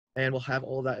and we'll have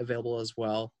all that available as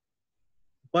well.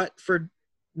 But for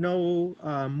no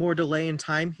more delay in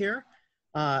time here,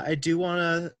 I do want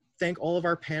to thank all of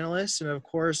our panelists and of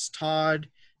course Todd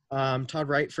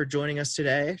Wright for joining us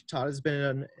today. Todd has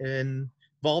been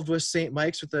involved with St.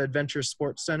 Mike's with the Adventure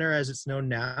Sports Center as it's known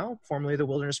now, formerly the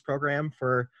Wilderness Program,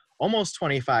 for almost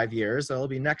 25 years. That'll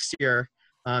be next year,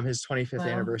 his 25th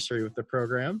anniversary with the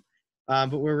program.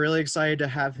 But we're really excited to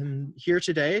have him here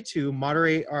today to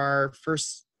moderate our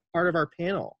first part of our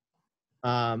panel.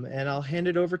 And I'll hand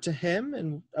it over to him,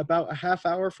 and about a half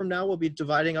hour from now, we'll be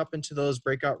dividing up into those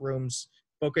breakout rooms,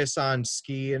 focus on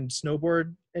ski and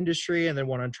snowboard industry, and then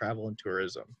one on travel and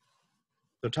tourism.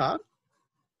 So Todd?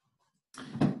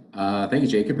 Thank you,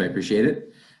 Jacob. I appreciate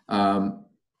it.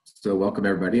 So welcome,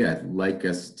 everybody. I'd like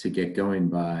us to get going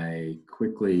by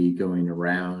quickly going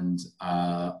around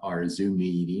our Zoom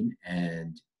meeting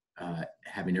and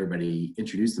having everybody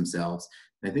introduce themselves.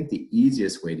 And I think the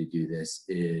easiest way to do this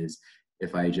is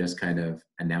if I just kind of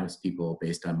announce people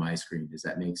based on my screen. Does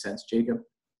that make sense, Jacob?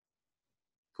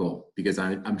 Cool, because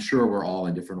I'm sure we're all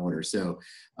in different orders. So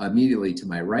immediately to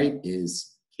my right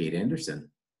is Kate Anderson.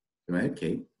 Go ahead,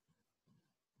 Kate.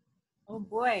 Oh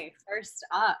boy, first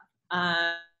up.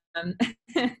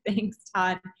 Thanks,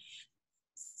 Todd.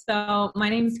 So my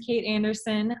name is Kate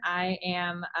Anderson. I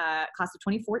am class of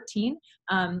 2014,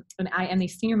 and I am the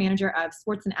Senior Manager of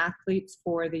Sports and Athletes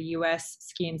for the U.S.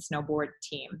 Ski and Snowboard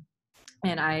team.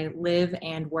 And I live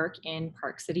and work in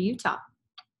Park City, Utah.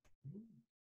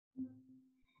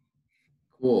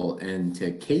 Cool. And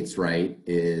to Kate's right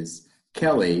is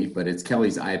Kelly, but it's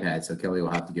Kelly's iPad, so Kelly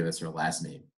will have to give us her last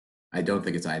name. I don't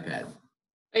think it's iPad.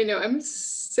 I know, I'm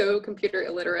so computer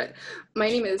illiterate. My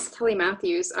name is Kelly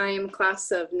Matthews. I am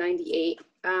class of 98.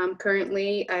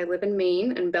 Currently, I live in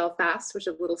Maine, in Belfast, which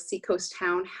is a little seacoast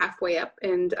town halfway up,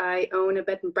 and I own a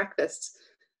bed and breakfast,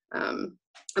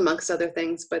 amongst other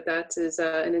things, but that is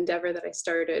an endeavor that I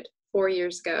started 4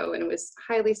 years ago, and it was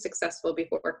highly successful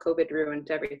before COVID ruined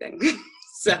everything.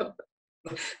 So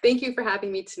thank you for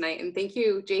having me tonight, and thank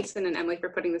you, Jason and Emily, for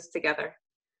putting this together.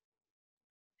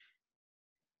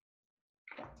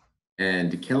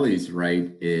 And to Kelly's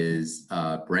right is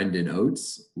Brendan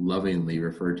Oates, lovingly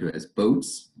referred to as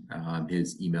Boats,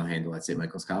 his email handle at St.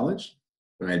 Michael's College.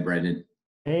 Go ahead, Brendan.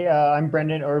 Hey, I'm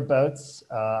Brendan or Boats.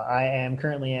 I am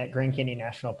currently at Grand Canyon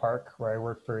National Park, where I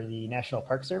work for the National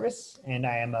Park Service, and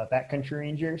I am a backcountry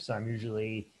ranger, so I'm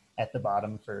usually at the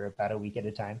bottom for about a week at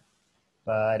a time.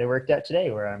 But it worked out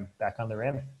today where I'm back on the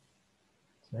rim.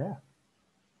 So yeah.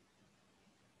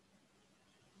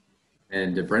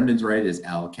 And to Brendan's right is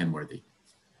Al Kenworthy.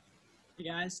 Hey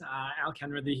guys, Al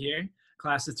Kenworthy here,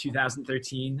 class of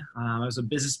 2013. I was a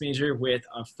business major with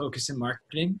a focus in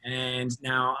marketing, and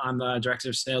now I'm the director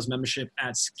of sales membership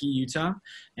at Ski Utah,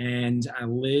 and I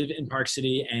live in Park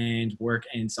City and work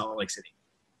in Salt Lake City.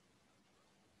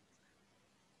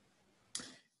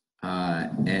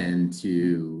 And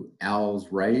to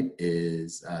Al's right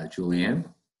is Julianne.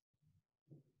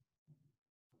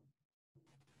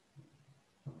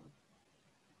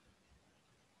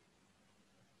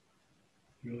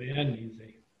 Julianne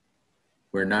easy.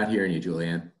 We're not hearing you,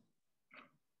 Julianne.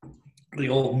 The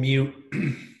old mute.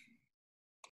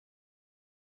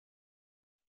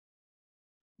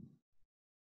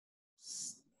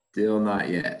 Still not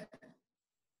yet.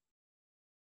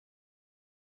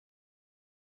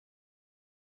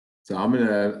 So I'm going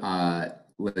to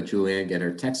let Julianne get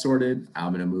her text sorted.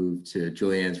 I'm going to move to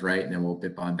Julianne's right, and then we'll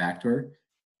bip on back to her.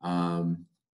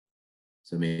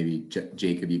 So maybe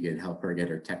Jacob, you could help her get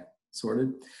her text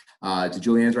sorted. To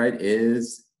Julianne's right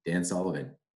is Dan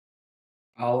Sullivan.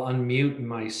 I'll unmute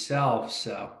myself.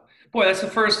 So, boy, that's the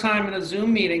first time in a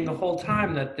Zoom meeting the whole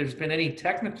time that there's been any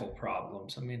technical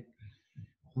problems. I mean,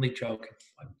 only joking.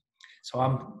 So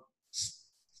I'm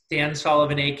Dan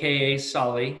Sullivan, AKA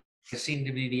Sully. I seem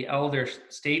to be the elder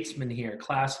statesman here,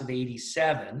 class of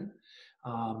 87.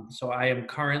 So I am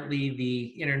currently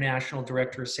the International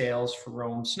Director of Sales for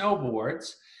Rome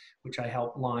Snowboards, which I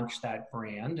helped launch that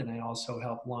brand. And I also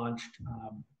helped launch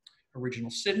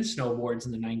Original Sin Snowboards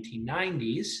in the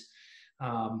 1990s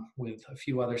with a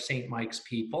few other St. Mike's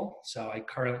people. So I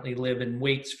currently live in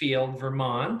Waitsfield,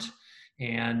 Vermont,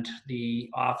 and the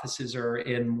offices are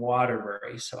in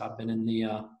Waterbury. So I've been in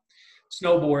the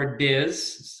snowboard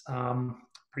biz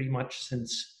pretty much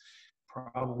since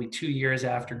probably 2 years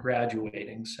after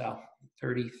graduating. So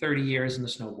 30 years in the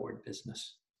snowboard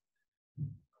business.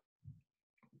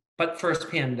 But first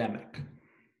pandemic.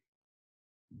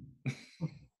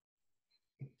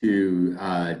 To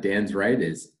Dan's right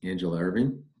is Angela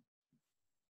Irving.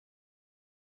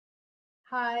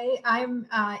 Hi, I'm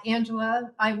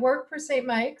Angela. I work for St.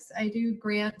 Mike's. I do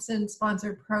grants and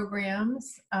sponsored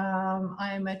programs.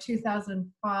 I'm a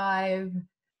 2005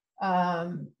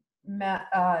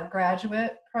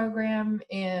 graduate program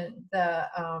in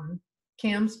the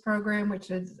CAMS program,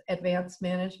 which is Advanced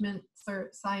Management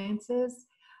Sciences.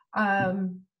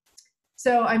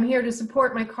 So I'm here to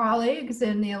support my colleagues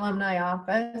in the alumni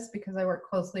office because I work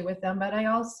closely with them, but I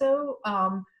also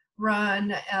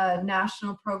run a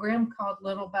national program called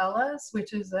Little Bellas,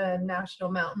 which is a national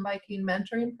mountain biking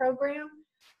mentoring program.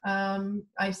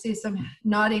 I see some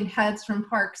nodding heads from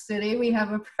Park City. We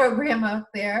have a program up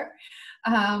there.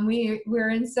 We're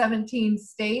in 17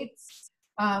 states.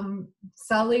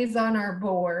 Sully's on our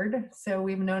board, so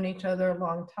we've known each other a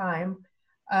long time.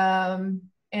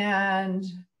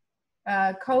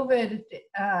 COVID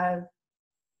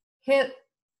hit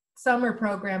summer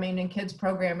programming and kids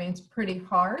programming is pretty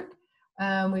hard.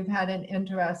 We've had an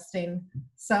interesting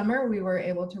summer. We were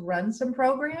able to run some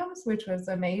programs, which was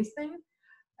amazing.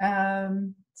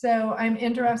 So I'm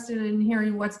interested in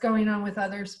hearing what's going on with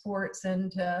other sports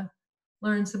and to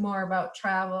learn some more about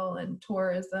travel and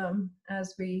tourism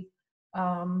as we're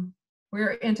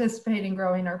anticipating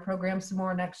growing our program some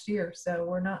more next year. So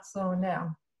we're not slowing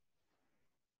down.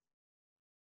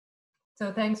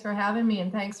 So thanks for having me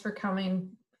and thanks for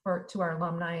coming to our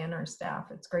alumni and our staff.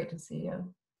 It's great to see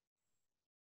you.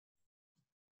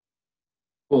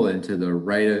 Cool. And to the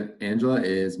right of Angela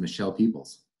is Michelle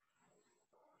Peoples.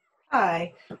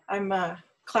 Hi, I'm a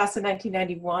class of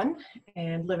 1991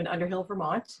 and live in Underhill,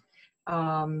 Vermont.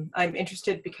 I'm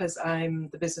interested because I'm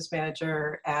the business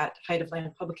manager at Height of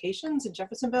Land Publications in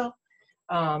Jeffersonville,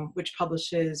 which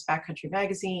publishes Backcountry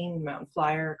Magazine, Mountain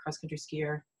Flyer, Cross Country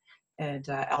Skier, and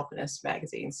Alpinist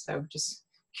magazines. So just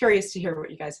curious to hear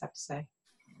what you guys have to say.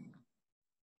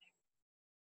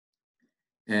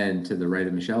 And to the right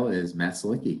of Michelle is Matt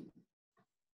Salicki.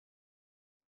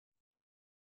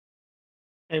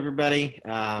 Hey everybody,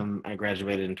 I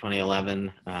graduated in 2011,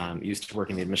 used to work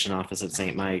in the admission office at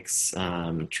St. Mike's,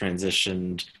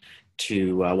 transitioned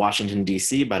to Washington,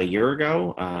 D.C. about a year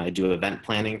ago. I do event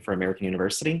planning for American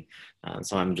University,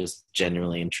 so I'm just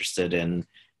genuinely interested in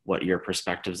what your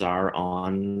perspectives are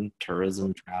on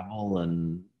tourism, travel,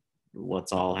 and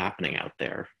what's all happening out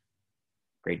there.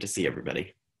 Great to see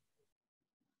everybody.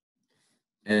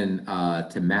 And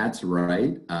to Matt's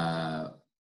right,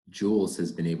 Jules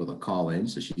has been able to call in,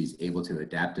 so she's able to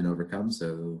adapt and overcome.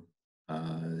 So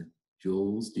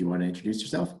Jules, do you want to introduce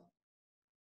yourself?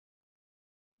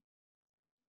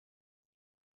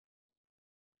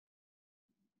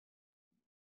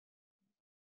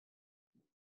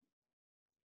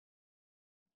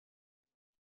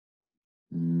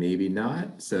 Maybe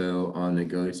not. So I'm going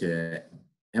to go to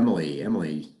Emily.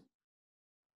 Emily.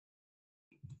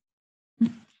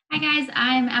 Hi guys,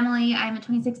 I'm Emily. I'm a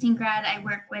 2016 grad. I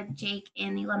work with Jake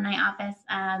in the alumni office.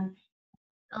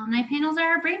 Alumni panels are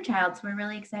our brainchild, so we're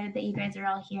really excited that you guys are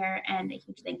all here, and a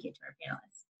huge thank you to our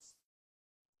panelists.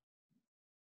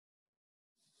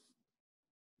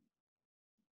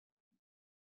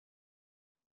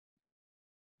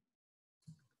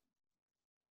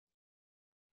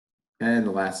 And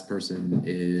the last person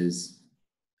is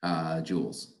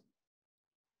Jules.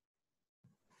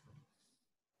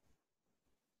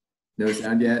 No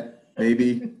sound yet?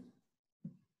 Maybe?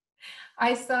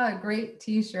 I saw a great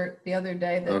t-shirt the other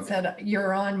day that said,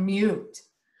 "You're on mute."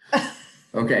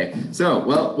 Okay, so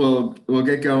well, we'll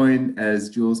get going as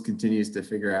Jules continues to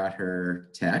figure out her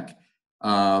tech.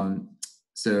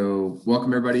 So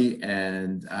welcome everybody,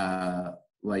 and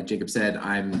like Jacob said,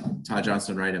 I'm Todd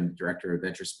Johnson-Wright. I'm Director of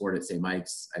Venture Sport at St.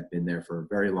 Mike's. I've been there for a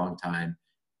very long time,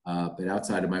 but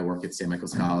outside of my work at St.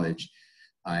 Michael's College,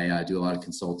 I do a lot of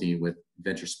consulting with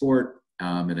Venture Sport,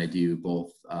 and I do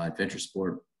both Venture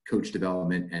Sport coach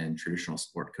development and traditional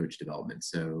sport coach development.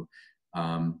 So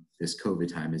this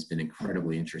COVID time has been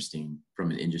incredibly interesting from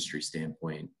an industry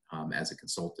standpoint, as a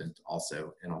consultant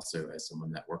also, and also as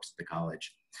someone that works at the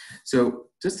college. So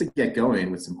just to get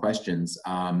going with some questions,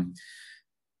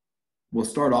 we'll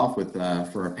start off with,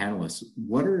 for our panelists,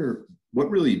 what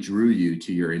really drew you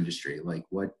to your industry? Like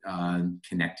what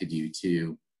connected you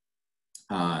to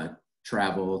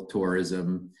travel,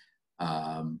 tourism,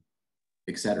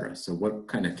 et cetera? So what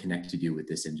kind of connected you with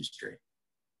this industry?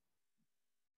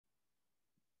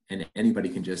 And anybody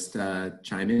can just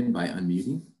chime in by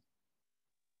unmuting.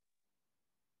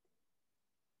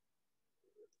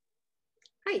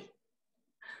 Hi.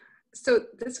 So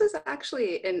this was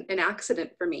actually an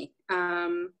accident for me.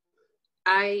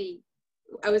 I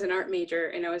was an art major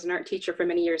and I was an art teacher for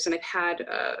many years, and I've had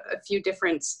a few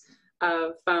different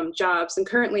jobs. And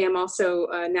currently I'm also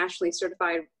a nationally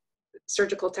certified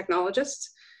surgical technologist.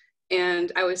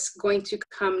 And I was going to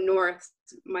come north.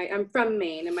 I'm from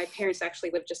Maine, and my parents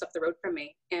actually live just up the road from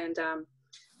me. And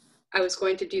I was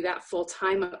going to do that full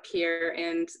time up here.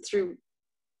 And through,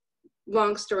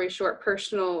 long story short,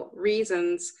 personal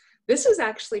reasons, this is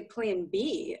actually plan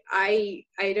B. I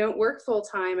don't work full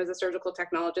time as a surgical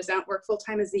technologist. I don't work full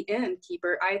time as the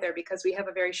innkeeper either, because we have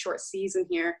a very short season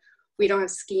here. We don't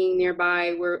have skiing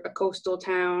nearby. We're a coastal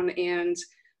town. And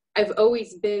I've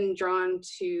always been drawn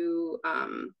to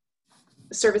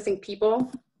servicing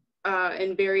people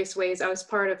in various ways. I was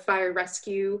part of fire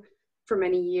rescue for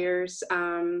many years.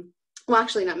 Well,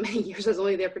 actually not many years. I was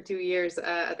only there for 2 years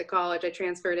at the college. I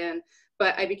transferred in,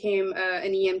 but I became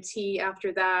an EMT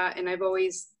after that. And I've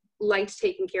always liked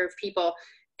taking care of people.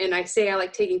 And I say I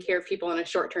like taking care of people on a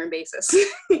short-term basis.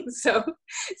 So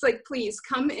it's like, please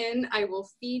come in. I will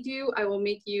feed you. I will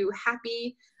make you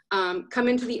happy. Come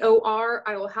into the OR,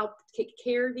 I will help take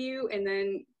care of you and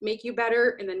then make you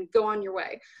better and then go on your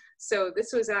way. So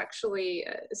this was actually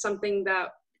something that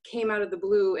came out of the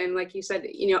blue. And like you said,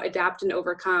 you know, adapt and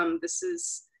overcome. This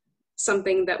is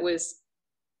something that was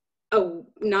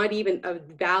not even a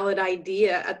valid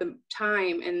idea at the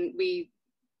time. And we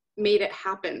made it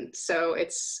happen. So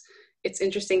it's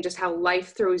interesting just how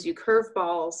life throws you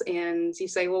curveballs and you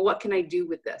say, well, what can I do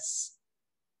with this?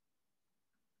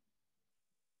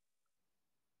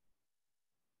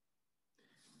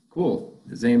 Cool.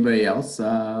 Does anybody else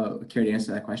care to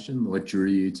answer that question? What drew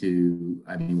you to,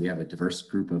 I mean, we have a diverse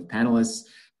group of panelists,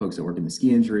 folks that work in the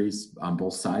ski injuries on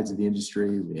both sides of the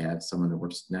industry. We have someone that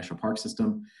works in the National Park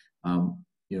System.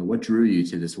 You know, what drew you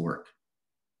to this work?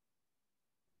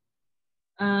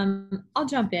 I'll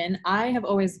jump in. I have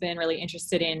always been really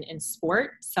interested in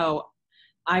sport. So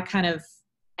I kind of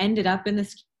ended up in the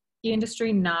ski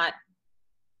industry,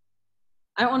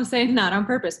 I don't want to say not on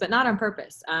purpose, but not on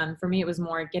purpose. For me, it was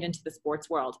more get into the sports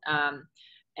world.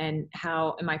 And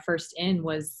my first in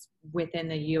was within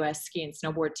the U.S. ski and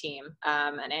snowboard team.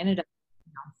 And I ended up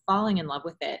falling in love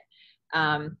with it.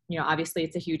 You know, obviously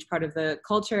it's a huge part of the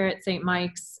culture at St.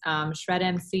 Mike's, Shred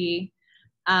MC,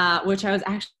 which I was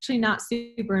actually not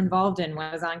super involved in when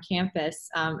I was on campus.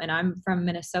 And I'm from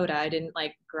Minnesota. I didn't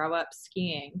grow up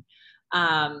skiing.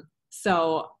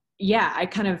 So yeah,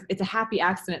 it's a happy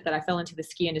accident that I fell into the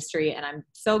ski industry, and I'm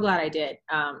so glad I did,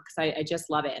 because I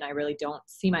just love it, and I really don't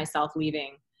see myself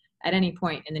leaving at any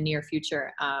point in the near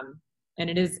future. And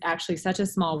it is actually such a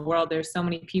small world. There's so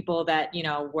many people that, you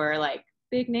know, were like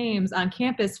big names on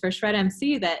campus for Shred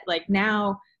MC that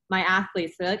now my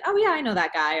athletes, they're like, oh yeah, I know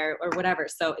that guy or whatever.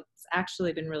 So it's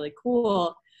actually been really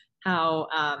cool how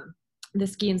the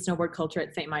ski and snowboard culture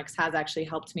at St. Mike's has actually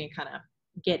helped me kind of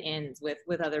get ins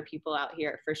with other people out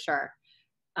here for sure.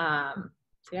 So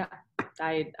yeah,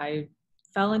 I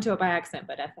fell into it by accident,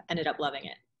 but I ended up loving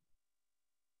it.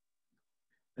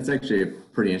 That's actually a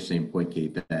pretty interesting point,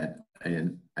 Kate, that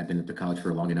I've been at the college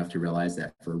for long enough to realize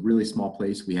that for a really small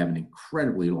place, we have an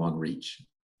incredibly long reach.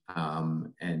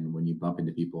 And when you bump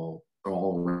into people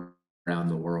all around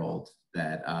the world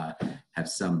that have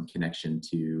some connection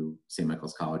to St.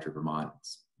 Michael's College or Vermont,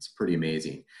 it's pretty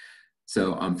amazing.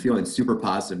 So I'm feeling super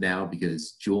positive now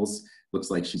because Jules looks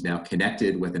like she's now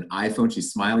connected with an iPhone.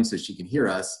 She's smiling so she can hear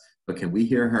us, but can we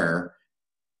hear her?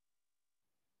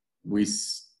 We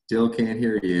still can't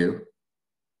hear you.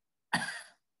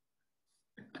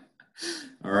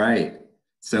 All right.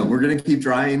 So we're going to keep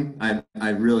trying. I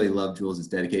really love Jules'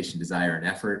 dedication, desire, and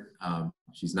effort.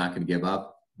 She's not going to give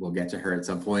up. We'll get to her at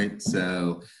some point.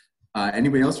 So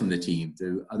anybody else from the team?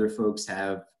 Do other folks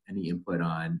have any input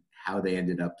on how they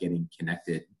ended up getting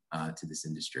connected to this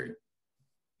industry?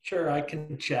 Sure, I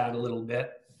can chat a little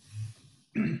bit.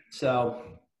 So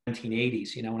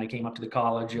 1980s, you know, when I came up to the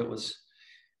college, it was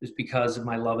because of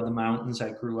my love of the mountains. I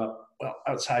grew up, well,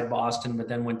 outside Boston, but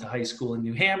then went to high school in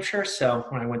New Hampshire. So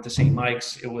when I went to St.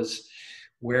 Mike's, it was,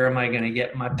 where am I going to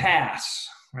get my pass,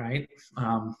 right?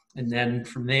 And then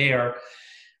from there,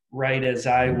 right as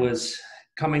I was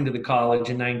coming to the college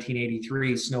in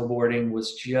 1983, snowboarding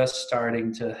was just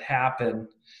starting to happen.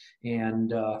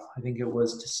 And I think it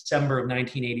was December of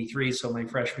 1983, so my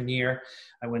freshman year,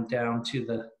 I went down to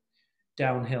the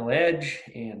downhill edge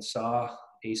and saw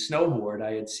a snowboard.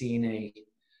 I had seen a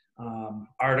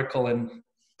article in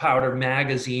Powder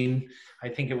magazine. I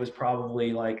think it was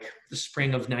probably like the spring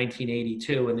of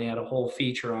 1982, and they had a whole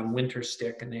feature on winter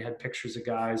stick, and they had pictures of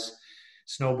guys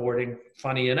snowboarding,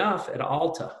 funny enough, at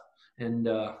Alta. And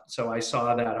so I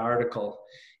saw that article,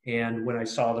 and when I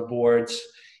saw the boards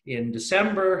in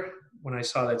December, when I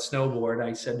saw that snowboard,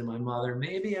 I said to my mother,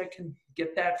 maybe I can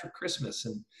get that for Christmas.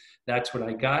 And that's what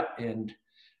I got. And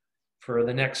for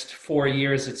the next 4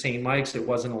 years at St. Mike's, it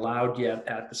wasn't allowed yet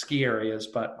at the ski areas,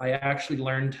 but I actually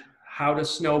learned how to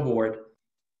snowboard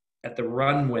at the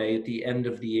runway at the end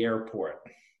of the airport.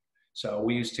 So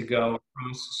we used to go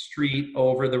across the street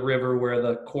over the river where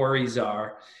the quarries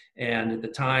are. And at the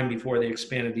time, before they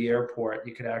expanded the airport,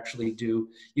 you could actually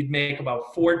you'd make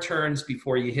about 4 turns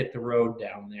before you hit the road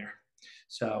down there.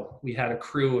 So we had a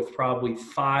crew of probably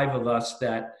 5 of us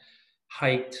that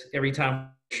hiked every time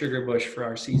Sugar Bush for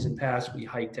our season pass. We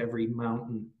hiked every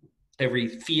mountain, every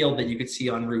field that you could see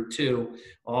on Route 2,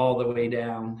 all the way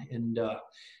down. And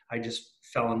I just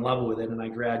fell in love with it. And I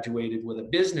graduated with a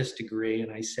business degree.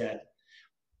 And I said,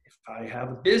 if I have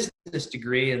a business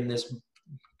degree, and this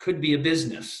could be a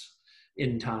business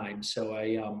in time. So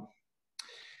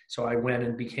I went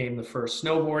and became the first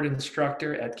snowboard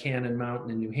instructor at Cannon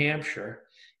Mountain in New Hampshire.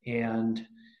 And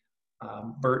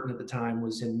Burton at the time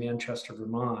was in Manchester,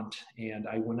 Vermont. And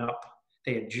I went up,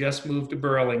 they had just moved to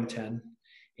Burlington.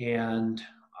 And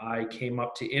I came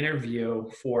up to interview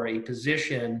for a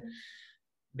position.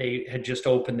 They had just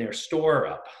opened their store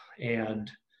up.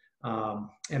 And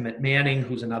Emmett Manning,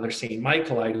 who's another St.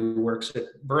 Michaelite who works at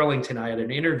Burlington, I had an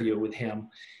interview with him.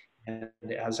 And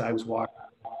as I was walking,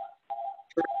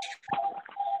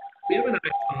 we have an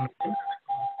icon.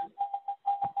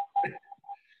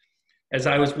 As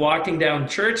I was walking down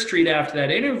Church Street after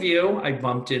that interview, I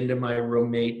bumped into my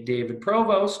roommate, David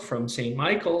Provost from St.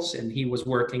 Michael's, and he was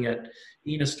working at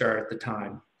Enostar at the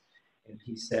time. And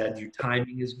he said, your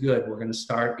timing is good. We're going to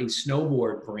start a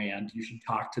snowboard brand. You should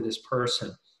talk to this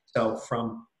person. So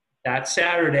from that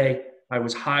Saturday, I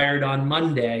was hired on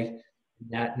Monday, and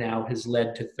that now has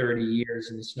led to 30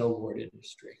 years in the snowboard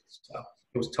industry. So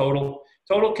it was total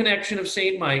connection of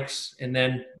St. Mike's, and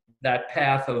then that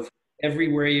path of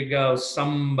everywhere you go,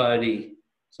 somebody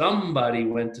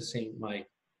went to St. Mike.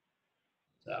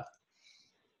 So.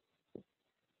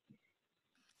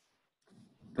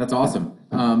 That's awesome.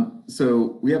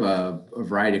 So we have a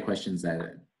variety of questions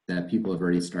that people have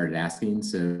already started asking.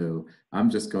 So I'm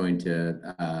just going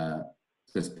to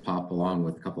just pop along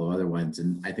with a couple of other ones.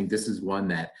 And I think this is one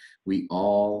that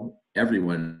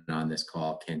everyone on this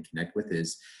call can connect with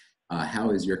is,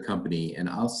 how is your company, and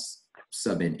I'll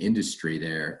sub in industry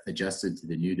there, adjusted to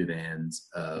the new demands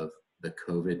of the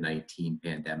COVID-19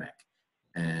 pandemic?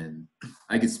 And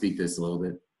I could speak to this a little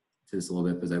bit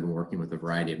because I've been working with a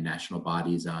variety of national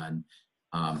bodies on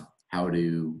how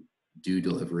to do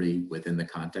delivery within the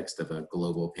context of a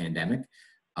global pandemic.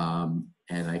 And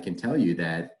I can tell you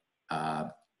that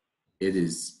it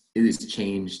has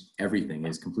changed everything. It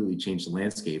has completely changed the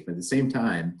landscape. At the same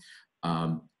time,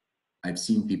 I've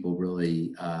seen people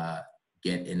really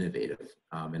get innovative.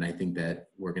 And I think that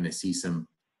we're going to see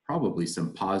probably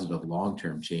some positive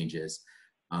long-term changes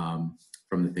from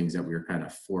the things that we were kind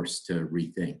of forced to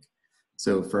rethink.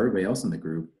 So for everybody else in the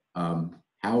group,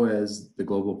 how has the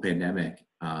global pandemic,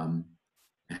 how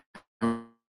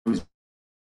has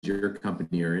your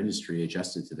company or industry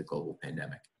adjusted to the global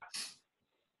pandemic?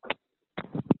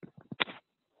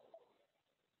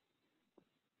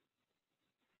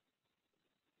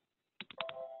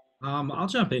 I'll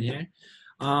jump in here.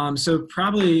 So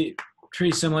probably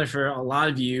pretty similar for a lot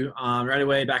of you. Right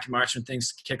away back in March when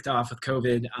things kicked off with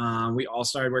COVID, we all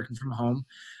started working from home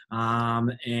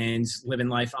and living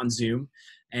life on Zoom.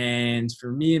 And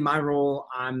for me in my role,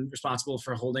 I'm responsible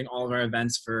for holding all of our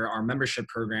events for our membership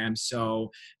program. So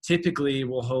typically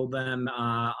we'll hold them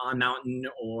on mountain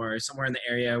or somewhere in the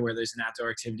area where there's an outdoor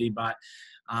activity. But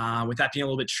with that being a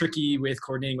little bit tricky with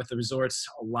coordinating with the resorts,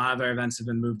 a lot of our events have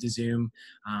been moved to Zoom.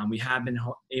 We have been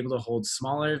able to hold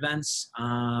smaller events,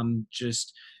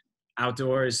 just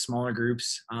outdoors, smaller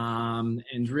groups.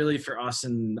 And really for us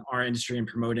in our industry and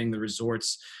promoting the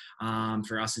resorts,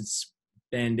 for us, it's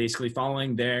been basically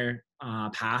following their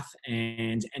path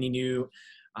and any new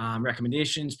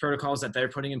recommendations, protocols that they're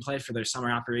putting in place for their summer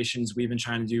operations. We've been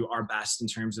trying to do our best in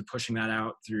terms of pushing that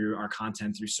out through our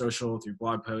content, through social, through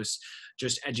blog posts,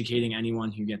 just educating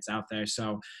anyone who gets out there.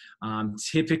 So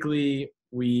typically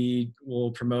we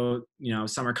will promote,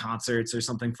 summer concerts or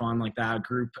something fun like that,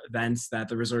 group events that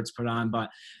the resorts put on, but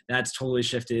that's totally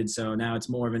shifted. So now it's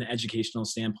more of an educational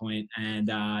standpoint and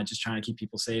just trying to keep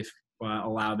people safe, but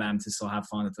allow them to still have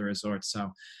fun at the resort.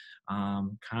 So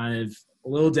kind of a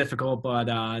little difficult, but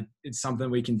it's something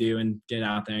we can do and get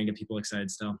out there and get people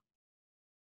excited still.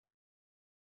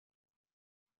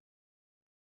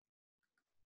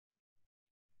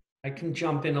 I can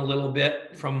jump in a little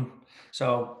bit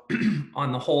so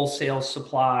on the wholesale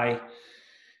supply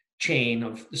chain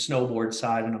of the snowboard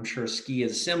side, and I'm sure ski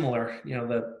is similar,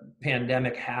 the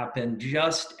pandemic happened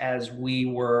just as we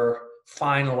were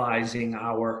finalizing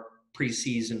our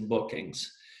preseason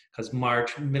bookings, because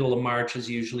middle of March is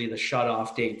usually the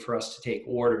shut-off date for us to take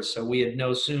orders. So we had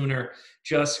no sooner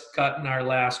just gotten our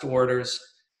last orders,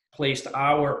 placed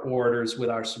our orders with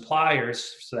our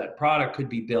suppliers so that product could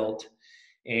be built,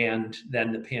 and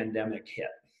then the pandemic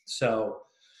hit. So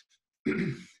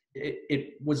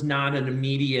it was not an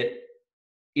immediate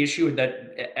issue.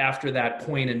 That after that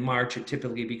point in March, it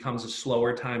typically becomes a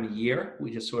slower time of year.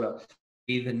 We just sort of,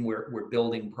 even we're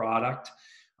building product,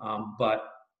 but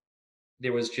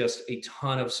there was just a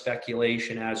ton of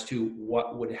speculation as to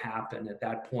what would happen at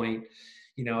that point.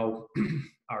 You know,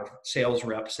 our sales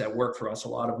reps that work for us, a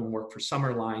lot of them work for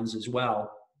summer lines as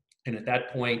well. And at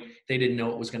that point, they didn't know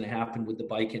what was going to happen with the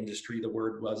bike industry. The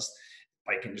word was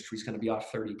bike industry is going to be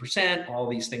off 30%. All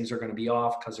these things are going to be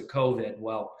off because of COVID.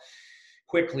 Well,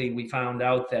 quickly we found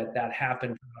out that that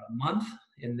happened for about a month,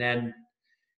 and then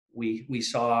we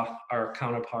saw our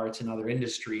counterparts in other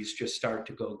industries just start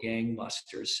to go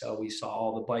gangbusters. So we saw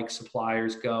all the bike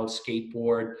suppliers go,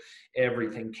 skateboard,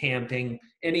 everything, camping,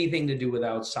 anything to do with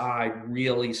outside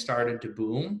really started to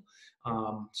boom.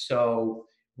 So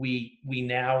we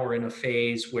now are in a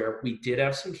phase where we did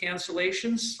have some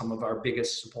cancellations. Some of our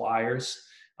biggest suppliers,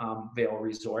 Vail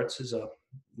Resorts is a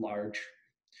large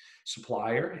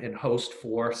supplier and host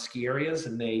for ski areas,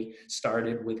 and they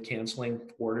started with canceling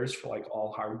orders for like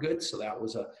all hard goods. So that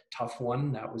was a tough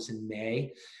one. That was in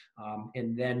May.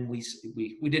 And then we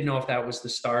didn't know if that was the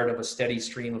start of a steady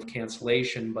stream of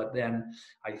cancellation, but then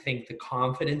I think the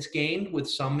confidence gained with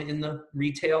some in the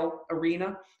retail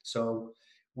arena. So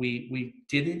we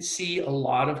didn't see a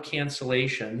lot of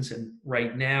cancellations, and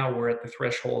right now we're at the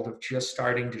threshold of just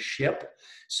starting to ship.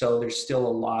 So there's still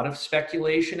a lot of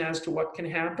speculation as to what can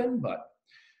happen, but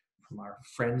from our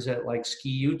friends at like Ski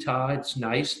Utah, it's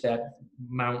nice that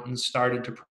mountains started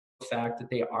to the fact that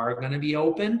they are going to be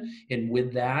open, and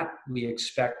with that we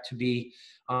expect to be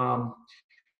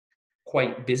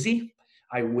quite busy.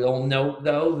 I will note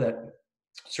though that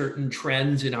certain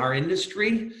trends in our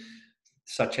industry,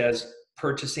 such as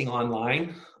purchasing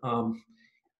online,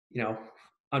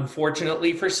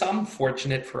 unfortunately for some,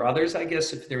 fortunate for others, I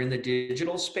guess, if they're in the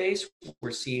digital space, we're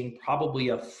seeing probably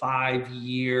a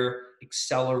 5-year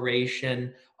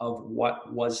acceleration of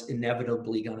what was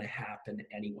inevitably going to happen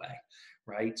anyway,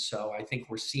 right? So I think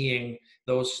we're seeing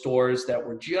those stores that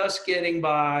were just getting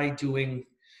by doing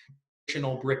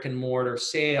traditional brick and mortar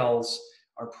sales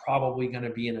are probably going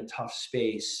to be in a tough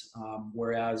space,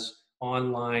 whereas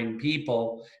online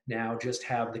people now just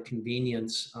have the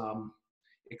convenience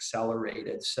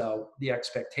accelerated. So the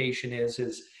expectation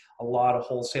is a lot of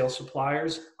wholesale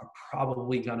suppliers are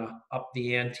probably going to up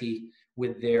the ante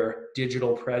with their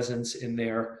digital presence and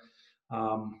their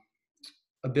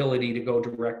ability to go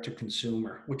direct to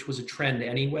consumer, which was a trend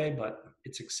anyway, but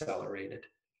it's accelerated.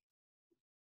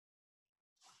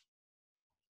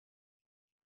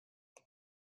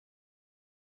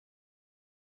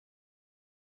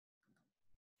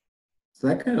 So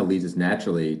that kind of leads us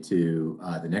naturally to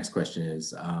the next question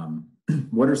is,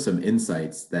 what are some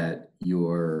insights that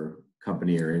your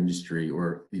company or industry,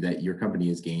 or that your company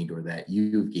has gained, or that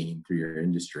you've gained through your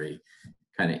industry,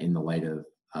 kind of in the light of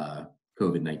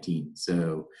COVID-19?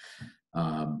 So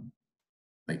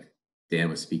like Dan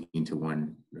was speaking to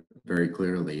one very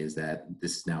clearly, is that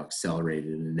this is now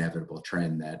accelerated an inevitable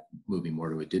trend that moving more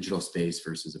to a digital space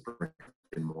versus a brick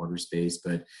and mortar space.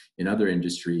 But in other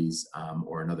industries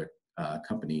or in other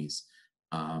companies,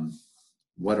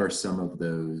 what are some of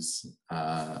those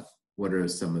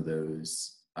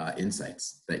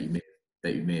insights that you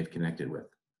may have connected with?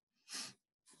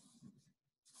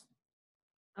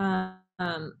 I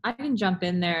can jump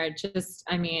in there.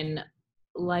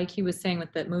 Like he was saying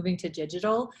with the moving to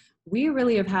digital, we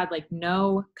really have had like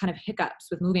no kind of hiccups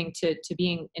with moving to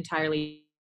being entirely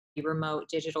remote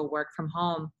digital work from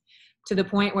home, to the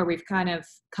point where we've kind of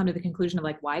come to the conclusion of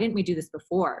like, why didn't we do this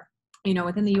before?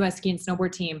 Within the US ski and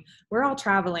snowboard team, we're all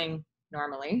traveling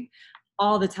normally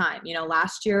all the time.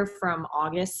 Last year from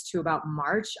August to about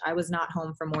March, I was not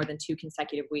home for more than 2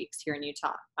 consecutive weeks here in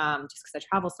Utah, just because I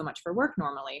travel so much for work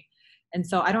normally. And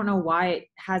so I don't know why it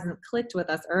hasn't clicked with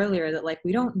us earlier that like,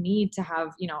 we don't need to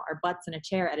have, our butts in a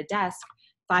chair at a desk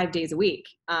 5 days a week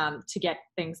to get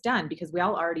things done, because we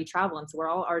all already travel. And so we're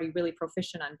all already really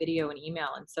proficient on video and email.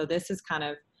 And so this has kind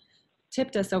of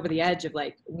tipped us over the edge of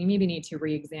like, we maybe need to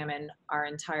re-examine our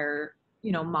entire,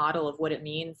 model of what it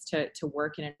means to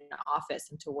work in an office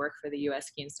and to work for the US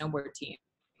ski and snowboard team.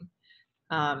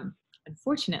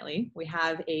 Unfortunately, we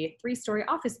have a 3-story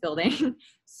office building,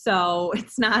 so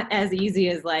it's not as easy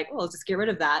as like, well, just get rid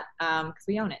of that because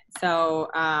we own it. So,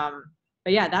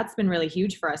 but yeah, that's been really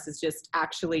huge for us, is just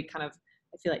actually kind of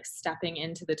I feel like stepping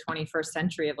into the 21st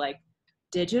century of like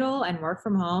digital and work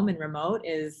from home and remote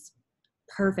is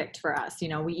perfect for us. You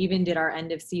know, we even did our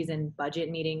end of season budget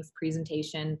meetings,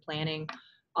 presentation, planning,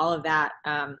 all of that,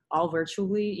 all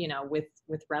virtually, you know, with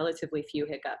relatively few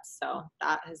hiccups. So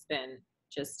that has been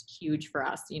just huge for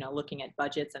us, you know, looking at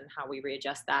budgets and how we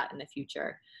readjust that in the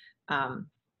future.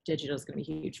 Digital is going to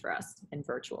be huge for us, and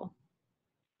virtual.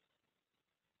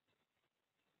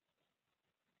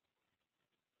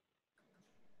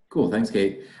 Cool, thanks,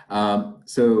 Kate.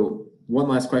 So one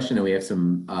last question, and we have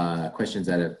some questions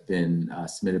that have been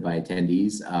submitted by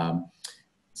attendees.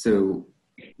 So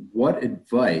what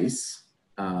advice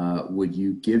would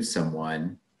you give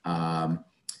someone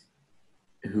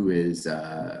who is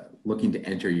looking to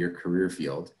enter your career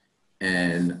field?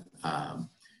 And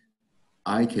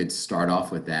I could start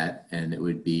off with that, and it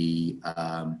would be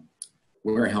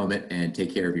wear a helmet and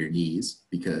take care of your knees,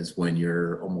 because when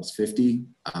you're almost 50,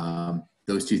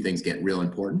 those two things get real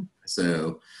important.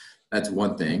 So that's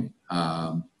one thing.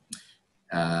 So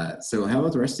how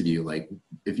about the rest of you? Like,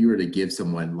 if you were to give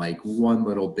someone like one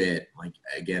little bit, like,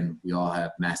 again, we all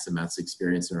have massive amounts of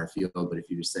experience in our field, but if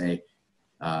you just say,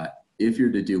 if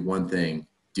you're to do one thing,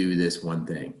 do this one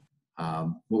thing,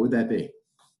 what would that be?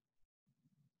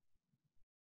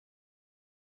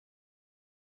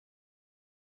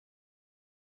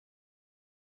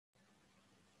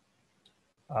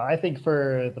 I think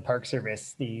for the Park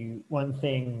Service, the one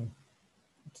thing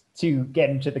to get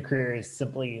into the career is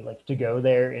simply like to go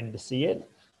there and to see it.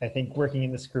 I think working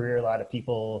in this career, a lot of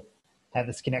people have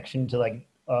this connection to like,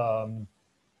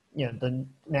 you know, the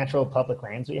natural public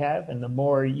lands we have. And the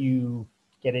more you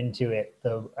get into it,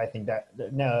 I think that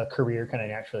the career kind of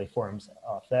naturally forms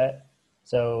off that.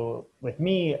 So with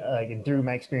me, and through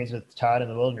my experience with Todd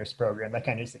and the wilderness program, that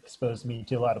kind of just exposed me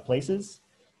to a lot of places,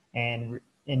 and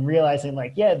in realizing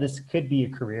like, yeah, this could be a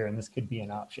career and this could be an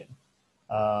option.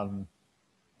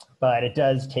 But it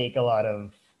does take a lot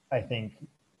of, I think,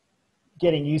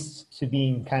 getting used to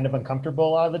being kind of uncomfortable a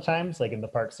lot of the times. Like in the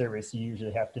Park Service, you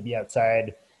usually have to be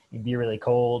outside, you'd be really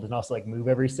cold, and also like move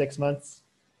every 6 months.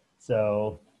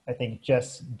 So I think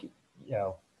just, you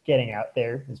know, getting out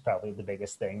there is probably the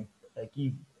biggest thing. Like,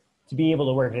 to be able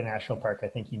to work at a national park, I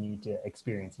think you need to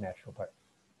experience a national park.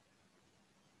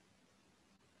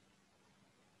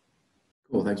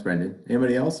 Cool, thanks, Brendan.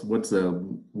 Anybody else? What's the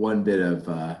one bit of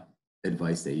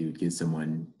advice that you would give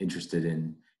someone interested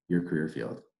in your career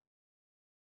field?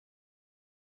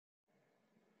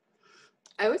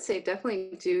 I would say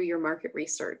definitely do your market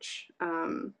research.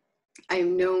 I've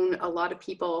known a lot of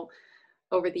people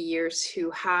over the years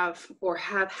who have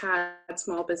had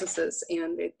small businesses,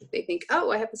 and they think,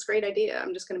 oh, I have this great idea,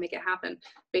 I'm just going to make it happen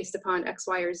based upon X,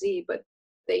 Y, or Z, but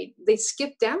they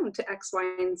skip down to X,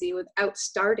 Y, and Z without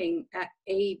starting at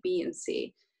A, B, and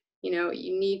C. You know,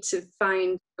 you need to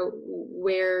find out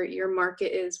where your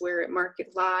market is, where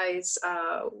market lies,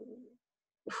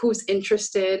 who's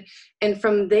interested, and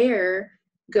from there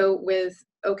go with,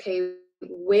 okay,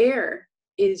 where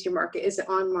is your market? Is it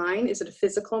online? Is it a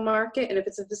physical market? And if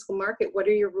it's a physical market, what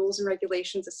are your rules and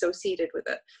regulations associated with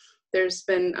it? There's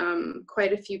been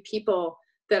quite a few people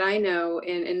that I know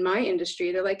in my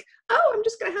industry, they're like, oh, I'm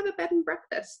just gonna have a bed and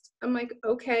breakfast. I'm like,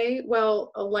 okay,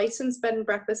 well, a licensed bed and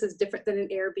breakfast is different than an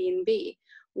Airbnb.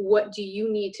 What do you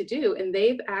need to do? And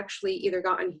they've actually either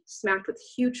gotten smacked with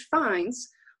huge fines,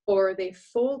 or they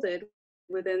folded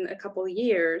within a couple of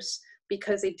years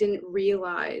because they didn't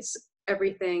realize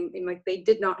everything, and like they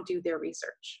did not do their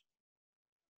research.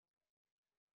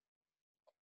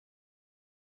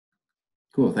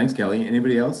 Cool, thanks, Kelly.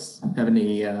 Anybody else have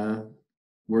any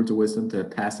words of wisdom to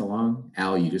pass along?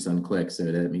 Al, you just unclicked, so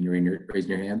does that mean you're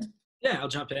raising your hand? Yeah, I'll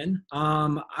jump in.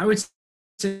 I would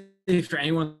say for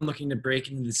anyone looking to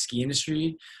break into the ski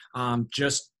industry,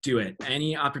 just do it.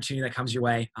 Any opportunity that comes your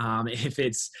way, if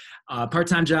it's a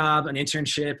part-time job, an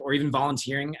internship, or even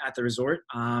volunteering at the resort,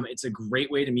 it's a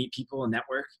great way to meet people and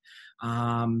network.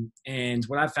 And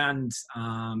what I've found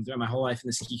throughout my whole life in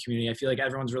the ski community, I feel like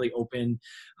everyone's really open.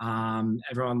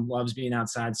 Everyone loves being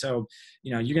outside. So,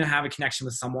 you know, you're going to have a connection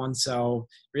with someone. So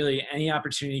really any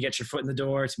opportunity to get your foot in the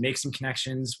door, to make some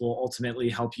connections, will ultimately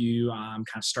help you kind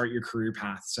of start your career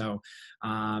path. So,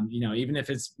 you know, even if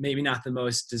it's maybe not the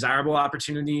most desirable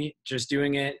opportunity, just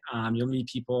doing it, you'll meet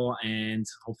people, and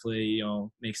hopefully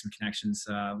you'll make some connections,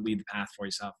 lead the path for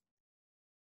yourself.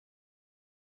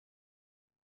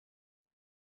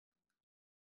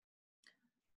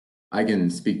 I can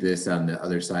speak to this on the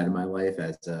other side of my life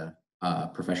as a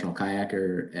professional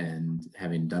kayaker, and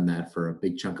having done that for a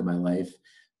big chunk of my life.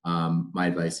 My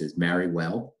advice is marry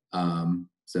well,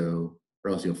 or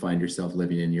else you'll find yourself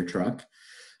living in your truck.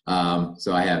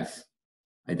 So I have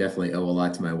I definitely owe a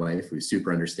lot to my wife, who's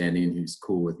super understanding, who's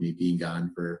cool with me being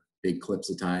gone for big clips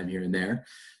of time here and there.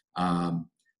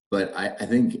 But I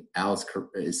think Alice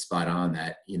is spot on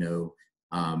that, you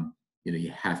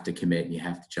have to commit and you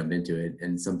have to jump into it.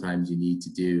 And sometimes you need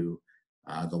to do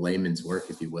the layman's work,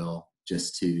 if you will,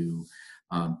 just to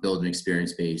build an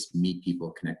experience base, meet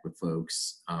people, connect with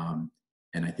folks.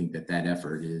 And I think that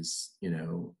effort is,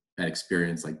 that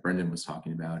experience like Brendan was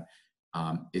talking about,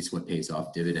 is what pays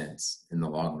off dividends in the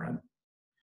long run.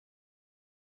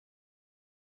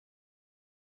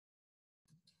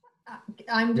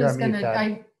 I'm just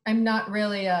I'm not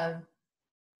really a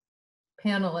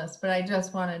panelist, but I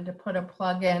just wanted to put a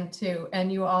plug into,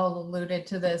 and you all alluded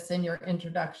to this in your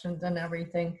introductions and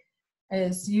everything,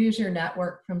 is use your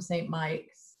network from St.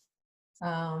 Mike's.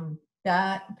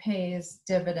 That pays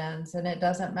dividends, and it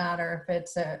doesn't matter if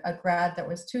it's a grad that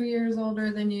was 2 years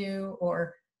older than you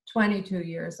or 22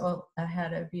 years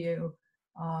ahead of you.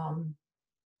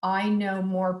 I know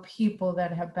more people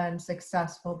that have been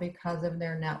successful because of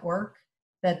their network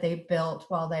that they built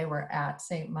while they were at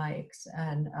St. Mike's.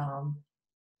 And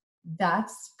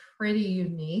that's pretty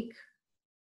unique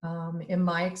in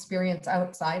my experience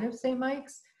outside of St.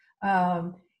 Mike's.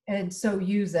 And so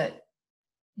use it.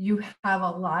 You have a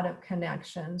lot of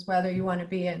connections, whether you want to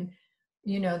be in,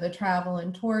 the travel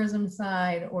and tourism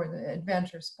side or the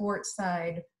adventure sports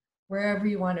side, wherever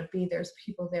you want to be, there's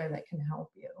people there that can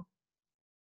help you.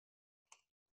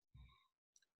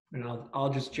 And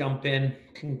I'll just jump in,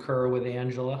 concur with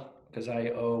Angela, because I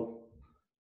owe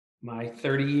my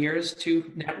 30 years to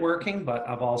networking, but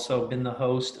I've also been the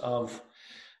host of,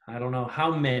 I don't know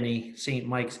how many St.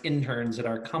 Mike's interns at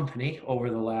our company over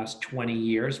the last 20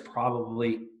 years,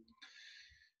 probably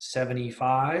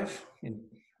 75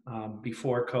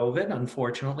 before COVID,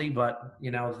 unfortunately, but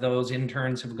those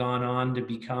interns have gone on to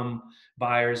become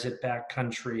buyers at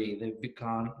Backcountry. They've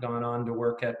gone on to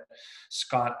work at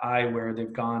Scott Eyewear.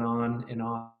 They've gone on and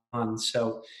on.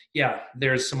 So yeah,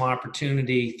 there's some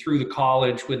opportunity through the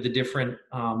college with the different,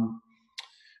 from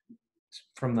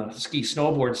the ski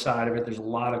snowboard side of it, there's a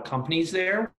lot of companies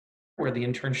there where the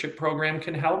internship program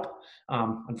can help.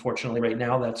 Unfortunately, right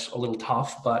now that's a little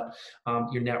tough, but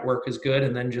your network is good,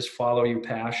 and then just follow your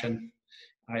passion.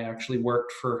 I actually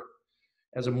worked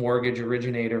as a mortgage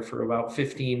originator for about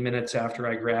 15 minutes after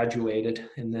I graduated,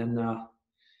 and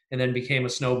then became a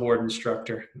snowboard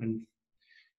instructor. And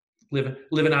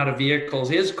living out of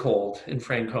vehicles is cold in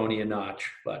Franconia Notch,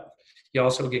 but you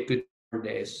also get good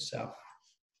days. So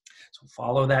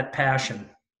follow that passion.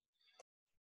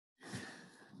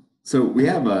 So we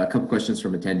have a couple questions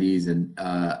from attendees, and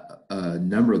a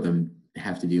number of them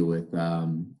have to deal with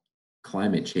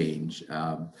climate change.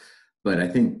 But I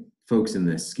think folks in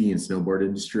the ski and snowboard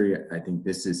industry, I think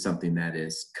this is something that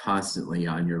is constantly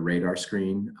on your radar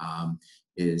screen,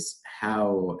 is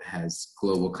how has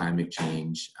global climate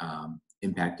change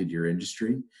impacted your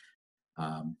industry?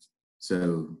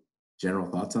 So general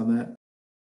thoughts on that?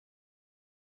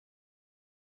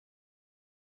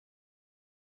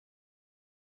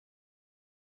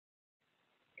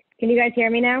 Can you guys hear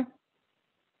me now?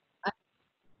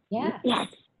 Yeah. Yes.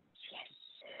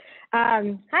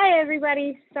 Hi,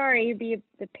 everybody. Sorry to be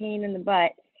the pain in the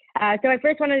butt. So I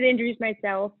first wanted to introduce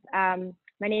myself.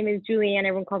 My name is Julianne.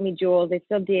 Everyone called me Jules. They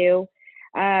still do.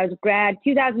 I was grad,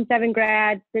 2007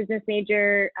 grad, business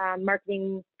major,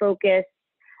 marketing focus.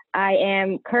 I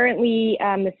am currently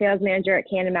the sales manager at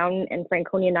Cannon Mountain and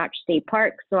Franconia Notch State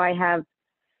Park. So I have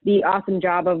the awesome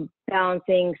job of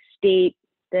balancing state,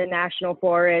 the national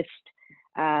forest,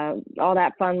 all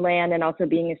that fun land, and also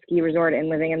being a ski resort and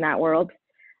living in that world.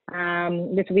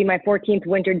 This will be my 14th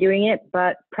winter doing it,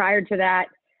 but prior to that,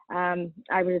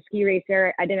 I was a ski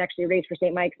racer. I didn't actually race for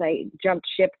St. Mike's. I jumped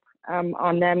ship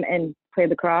on them and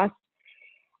played lacrosse.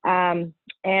 And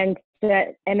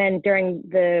then during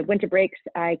the winter breaks,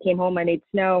 I came home. I made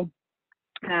snow.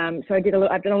 So I've done a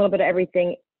little bit of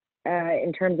everything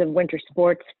in terms of winter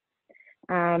sports.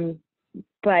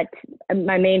 But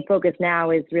my main focus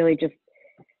now is really just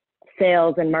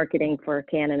sales and marketing for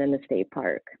Cannon and the state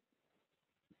park.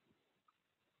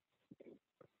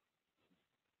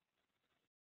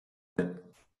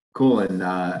 Cool. And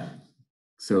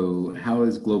so how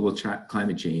has global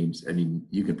climate change, I mean,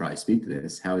 you can probably speak to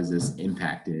this, how has this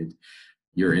impacted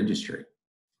your industry?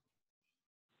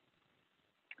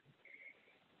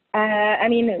 I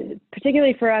mean,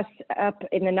 particularly for us up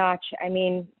in the Notch, I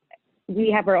mean, we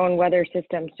have our own weather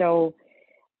system, so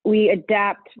we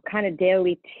adapt kind of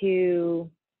daily to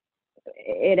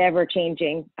it ever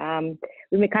changing.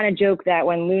 We may kind of joke that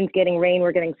when Loon's getting rain,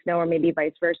 we're getting snow, or maybe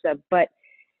vice versa, but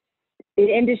the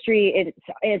industry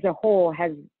as a whole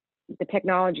has the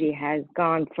technology has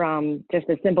gone from just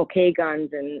the simple K guns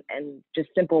and just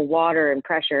simple water and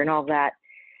pressure and all that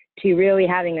to really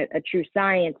having a true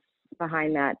science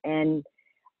behind that, and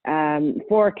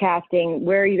forecasting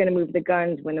where are you going to move the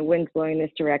guns when the wind's blowing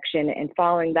this direction, and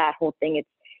following that whole thing.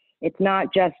 It's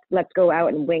not just let's go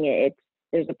out and wing it.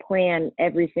 There's a plan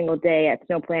every single day. At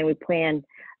Snow Plan, we plan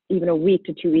even a week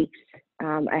to 2 weeks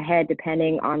ahead,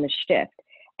 depending on the shift.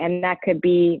 And that could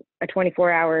be a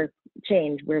 24-hour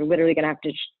change. We're literally going to have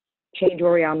to change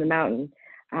where we are on the mountain.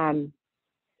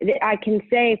 I can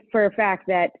say for a fact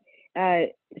that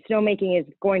snowmaking is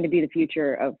going to be the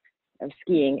future of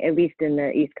skiing, at least in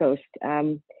the East Coast.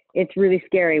 It's really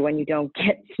scary when you don't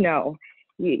get snow.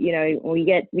 You know, we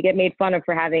get made fun of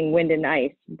for having wind and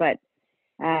ice, but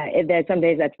some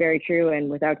days that's very true. And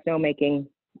without snowmaking,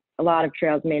 a lot of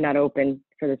trails may not open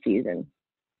for the season.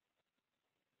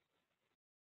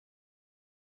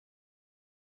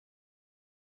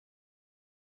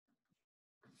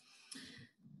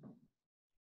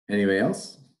 Anybody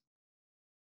else?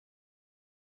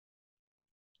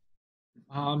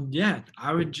 Yeah,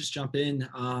 I would just jump in.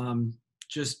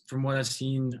 Just from what I've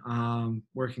seen,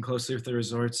 working closely with the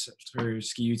resorts for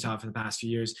Ski Utah for the past few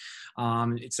years,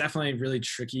 it's definitely really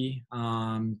tricky.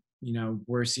 You know,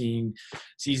 we're seeing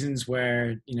seasons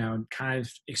where, you know, kind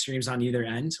of extremes on either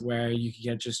end, where you could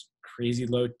get just crazy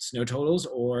low snow totals,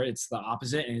 or it's the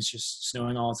opposite and it's just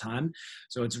snowing all the time.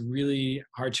 So it's really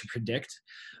hard to predict.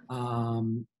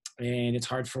 And it's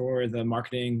hard for the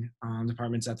marketing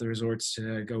departments at the resorts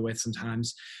to go with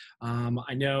sometimes.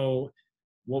 I know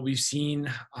what we've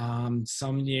seen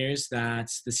some years that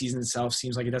the season itself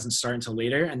seems like it doesn't start until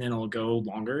later, and then it'll go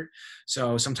longer.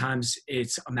 So sometimes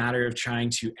it's a matter of trying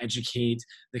to educate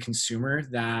the consumer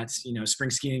that, you know,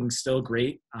 spring skiing is still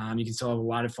great. You can still have a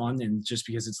lot of fun, and just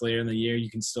because it's later in the year, you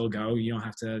can still go. You don't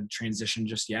have to transition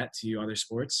just yet to other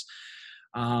sports.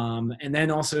 And then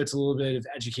also it's a little bit of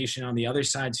education on the other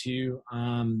side too.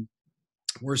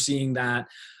 We're seeing that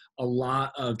a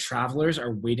lot of travelers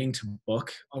are waiting to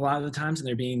book a lot of the times, and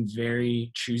they're being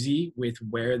very choosy with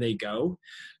where they go.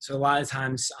 So a lot of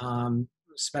times,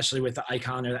 especially with the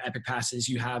Icon or the Epic passes,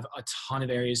 you have a ton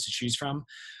of areas to choose from.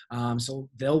 So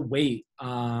they'll wait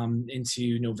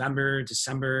into November,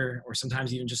 December, or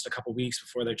sometimes even just a couple weeks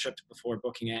before their trip before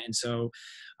booking it. And so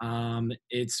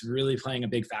it's really playing a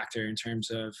big factor in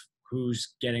terms of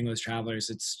who's getting those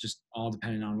travelers. It's just all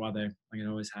dependent on weather, like it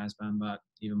always has been, but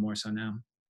even more so now.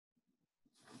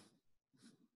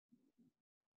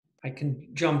 I can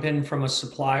jump in from a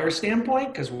supplier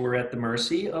standpoint because we're at the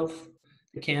mercy of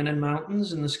the Cannon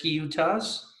Mountains and the Ski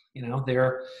Utahs. You know,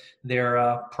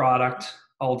 their product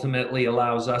ultimately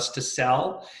allows us to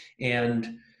sell,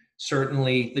 and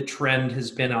certainly the trend has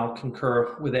been, I'll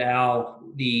concur with Al,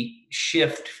 the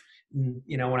shift.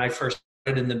 You know, when I first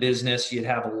started in the business, you'd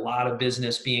have a lot of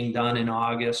business being done in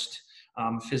August,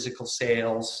 physical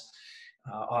sales,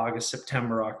 August,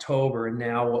 September, October, and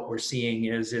now what we're seeing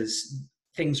is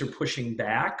things are pushing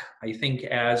back. I think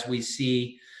as we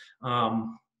see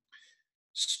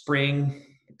spring,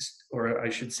 or I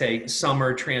should say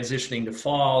summer transitioning to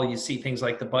fall, you see things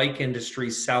like the bike industry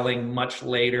selling much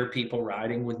later, people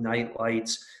riding with night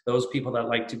lights, those people that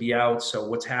like to be out. So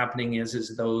what's happening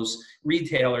is those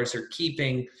retailers are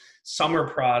keeping summer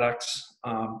products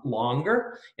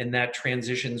longer, and that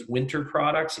transitions winter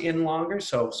products in longer.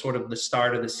 So sort of the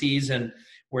start of the season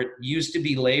where it used to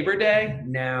be Labor Day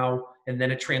now, and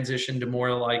then it transitioned to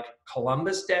more like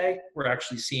Columbus Day. We're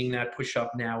actually seeing that push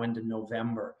up now into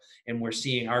November. And we're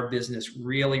seeing our business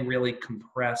really, really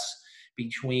compress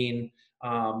between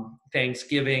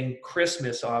Thanksgiving,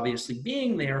 Christmas obviously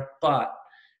being there, but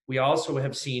we also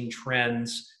have seen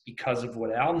trends because of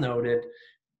what Al noted.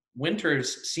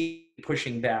 Winters see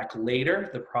pushing back later,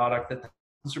 the product that the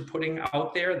are putting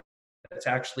out there, that's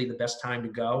actually the best time to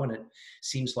go. And it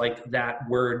seems like that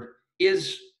word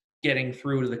is getting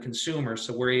through to the consumer.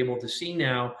 So we're able to see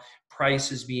now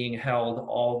prices being held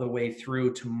all the way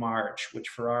through to March, which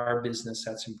for our business,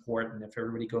 that's important. If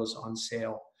everybody goes on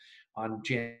sale on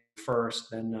January 1st,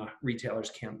 then retailers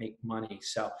can't make money.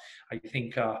 So I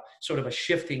think sort of a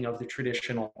shifting of the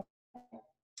traditional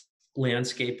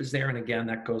landscape is there. And again,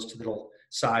 that goes to the little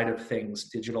side of things.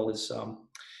 Digital is,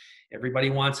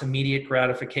 everybody wants immediate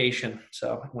gratification.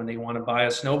 So when they want to buy a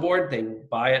snowboard, they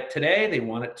buy it today, they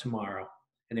want it tomorrow,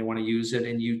 and they want to use it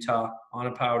in Utah on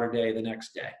a powder day the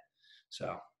next day.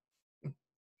 So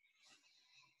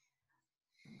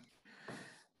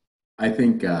I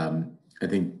think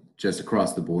just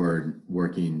across the board,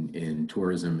 working in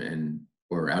tourism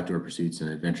or outdoor pursuits and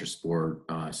adventure sport,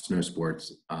 snow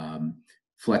sports,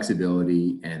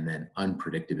 flexibility and then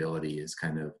unpredictability is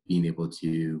kind of being able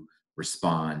to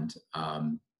respond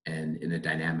and in a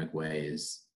dynamic way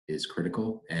is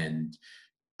critical. And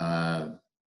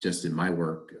just in my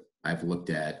work, I've looked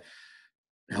at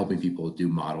helping people do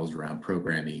models around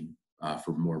programming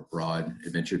for more broad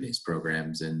adventure-based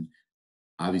programs. And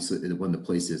obviously, one of the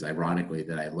places, ironically,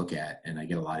 that I look at and I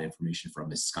get a lot of information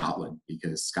from is Scotland,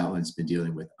 because Scotland's been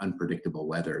dealing with unpredictable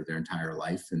weather their entire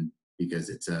life, and because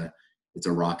it's a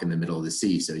rock in the middle of the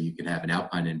sea. So you can have an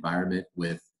alpine environment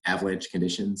with avalanche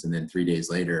conditions, and then 3 days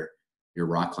later, you're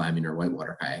rock climbing or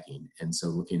whitewater kayaking. And so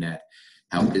looking at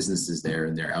how businesses there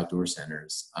and their outdoor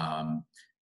centers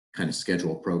kind of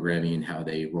schedule programming, how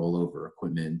they roll over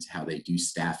equipment, how they do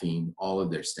staffing. All of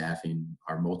their staffing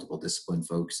are multiple discipline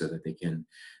folks so that they can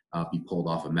be pulled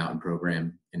off a mountain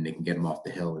program and they can get them off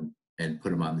the hill and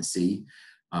put them on the sea,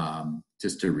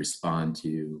 just to respond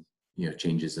to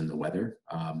changes in the weather.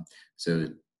 So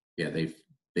yeah,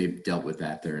 they've dealt with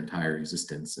that their entire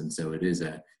existence, and so it's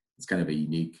kind of a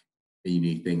unique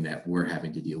thing that we're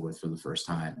having to deal with for the first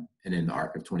time. And in the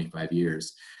arc of 25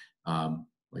 years,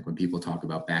 like when people talk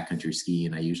about backcountry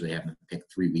skiing, I usually have them pick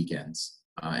 3 weekends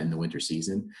in the winter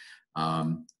season,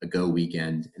 a go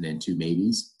weekend and then 2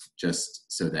 maybes,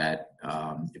 just so that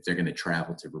if they're going to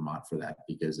travel to Vermont for that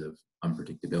because of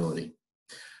unpredictability.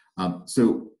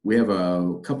 So we have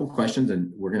a couple questions,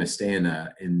 and we're going to stay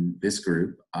in this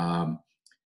group.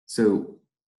 So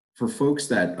for folks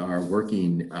that are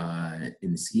working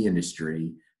in the ski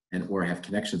industry and or have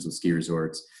connections with ski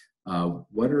resorts,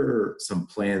 what are some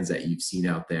plans that you've seen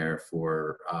out there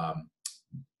for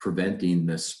preventing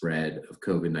the spread of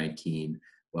COVID-19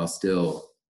 while still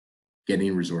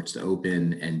getting resorts to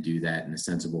open and do that in a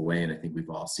sensible way? And I think we've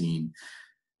all seen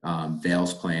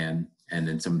Vail's plan and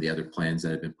then some of the other plans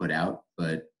that have been put out.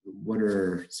 But what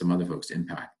are some other folks'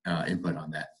 input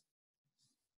on that?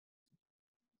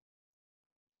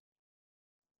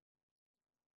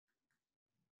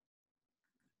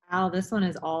 Al, this one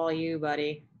is all you,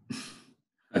 buddy.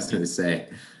 I was going to say.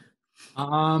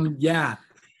 Yeah.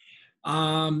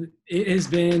 It has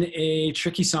been a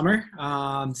tricky summer,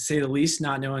 to say the least,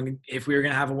 not knowing if we were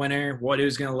going to have a winter, what it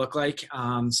was going to look like.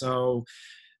 So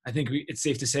I think it's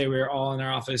safe to say we were all in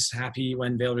our office happy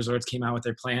when Vail Resorts came out with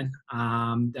their plan,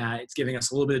 that it's giving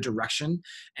us a little bit of direction.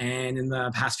 And in the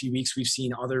past few weeks, we've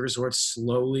seen other resorts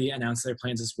slowly announce their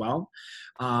plans as well.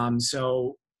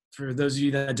 So for those of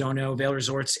you that don't know, Vail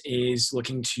Resorts is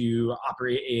looking to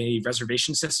operate a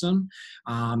reservation system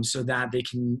so that they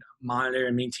can monitor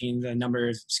and maintain the number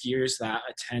of skiers that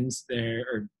attend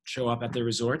or show up at their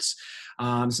resorts,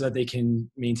 so that they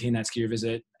can maintain that skier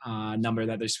visit number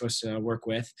that they're supposed to work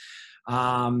with.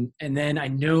 And then I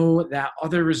know that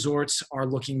other resorts are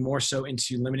looking more so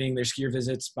into limiting their skier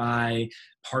visits by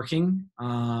parking,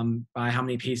 by how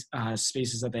many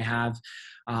spaces that they have.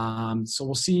 So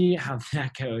we'll see how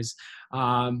that goes.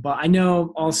 But I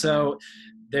know also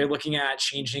they're looking at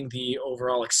changing the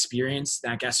overall experience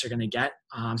that guests are going to get,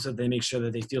 so that they make sure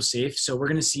that they feel safe. So we're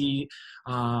going to see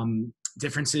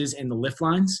differences in the lift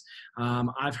lines.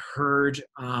 I've heard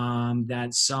that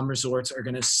some resorts are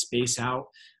going to space out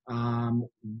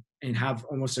and have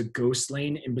almost a ghost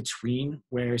lane in between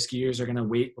where skiers are going to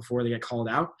wait before they get called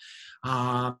out.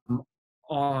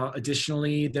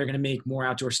 Additionally, they're going to make more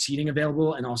outdoor seating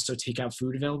available and also takeout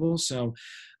food available. So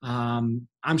I'm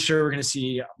sure we're going to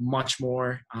see much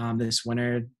more this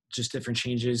winter, just different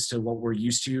changes to what we're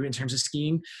used to in terms of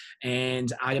skiing.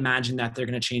 And I'd imagine that they're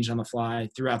going to change on the fly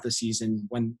throughout the season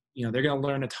when, they're going to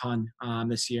learn a ton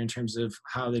this year in terms of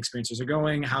how the experiences are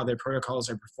going, how their protocols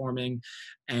are performing.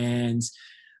 And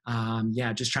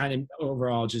just trying to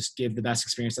overall just give the best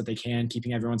experience that they can,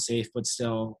 keeping everyone safe, but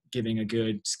still giving a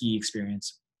good ski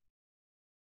experience.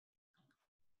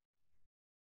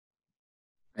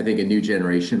 I think a new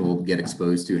generation will get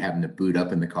exposed to having to boot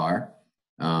up in the car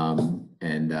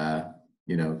and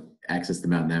access the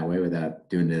mountain that way without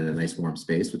doing it in a nice warm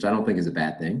space, which I don't think is a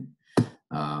bad thing.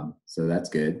 So that's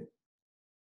good.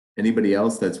 Anybody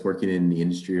else that's working in the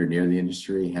industry or near the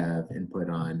industry have input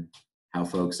on how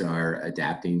folks are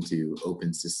adapting to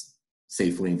open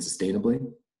safely and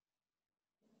sustainably?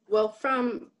 Well,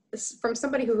 from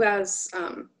somebody who has,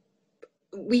 I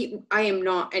am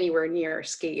not anywhere near a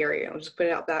ski area, I'll just put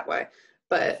it out that way.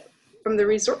 But from the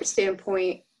resort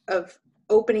standpoint of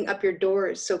opening up your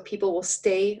doors so people will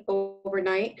stay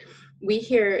overnight, we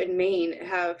here in Maine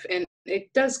have, and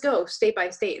it does go state by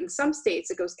state. In some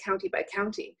states, it goes county by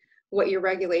county, what your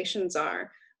regulations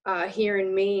are. Here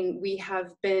in Maine, we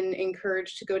have been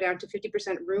encouraged to go down to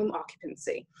 50% room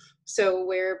occupancy. So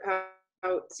where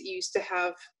you used to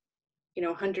have,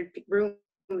 100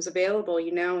 rooms available,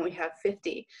 you now only have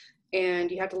 50.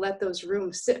 and you have to let those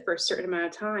rooms sit for a certain amount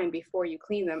of time before you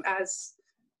clean them, as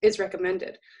is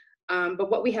recommended. But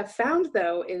what we have found,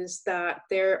 though, is that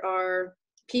there are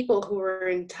people who are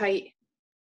in tight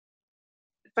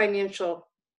financial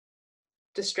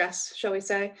distress, shall we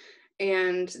say,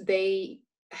 and they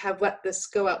have let this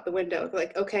go out the window. They're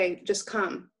like, okay, just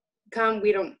come,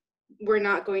 we're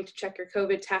not going to check your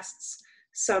COVID tests.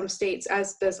 Some states,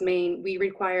 as does Maine, we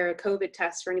require a COVID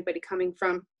test for anybody coming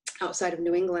from outside of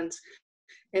New England.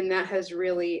 And that has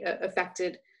really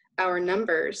affected our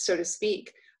numbers, so to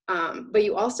speak. But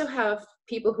you also have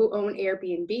people who own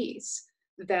Airbnbs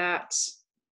that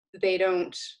I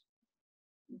don't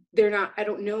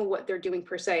know what they're doing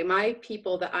per se. My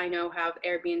people that I know have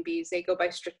Airbnbs, they go by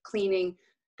strict cleaning,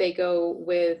 they go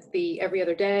with the every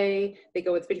other day, they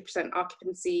go with 50%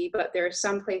 occupancy, but there are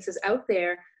some places out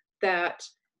there that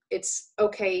it's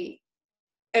okay,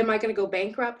 am I going to go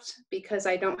bankrupt because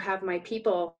I don't have my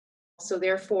people? So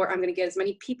therefore I'm going to get as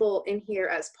many people in here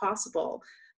as possible,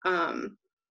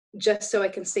 just so I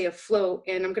can stay afloat.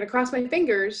 And I'm going to cross my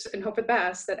fingers and hope for the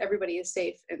best that everybody is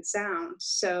safe and sound.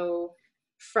 So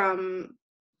from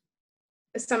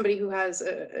somebody who has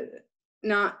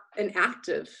not an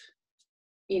active,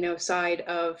 side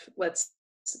of let's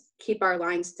keep our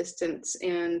lines distance,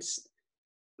 and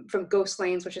from ghost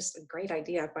lanes, which is a great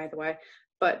idea, by the way.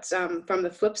 But from the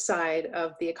flip side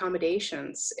of the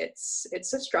accommodations, it's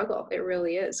a struggle. It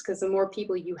really is, because the more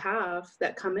people you have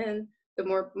that come in, the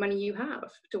more money you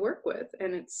have to work with,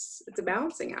 and it's a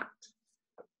balancing act.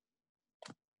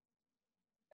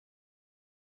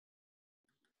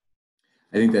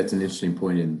 I think that's an interesting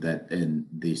point in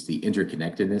the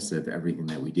interconnectedness of everything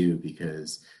that we do,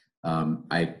 because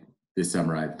this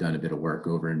summer I've done a bit of work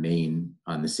over in Maine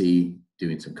on the sea,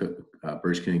 doing some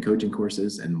birch canoe coaching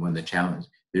courses, and one of the challenge,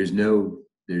 there's no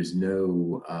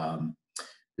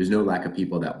lack of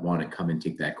people that want to come and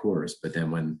take that course. But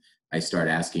then when I start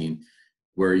asking,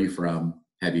 where are you from?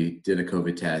 Have you did a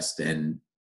COVID test? And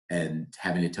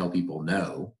having to tell people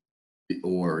no,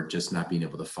 or just not being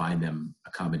able to find them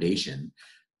accommodation,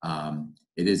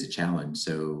 it is a challenge.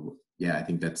 So yeah, I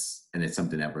think it's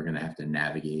something that we're going to have to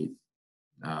navigate.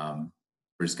 We're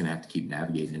just going to have to keep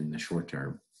navigating in the short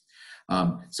term.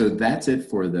 So that's it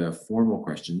for the formal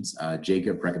questions.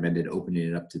 Jacob recommended opening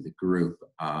it up to the group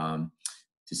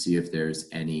to see if there's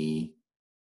any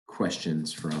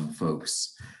questions from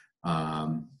folks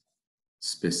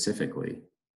specifically.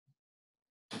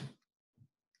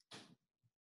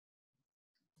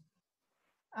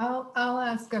 I'll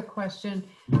ask a question.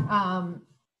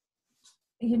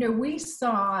 We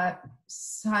saw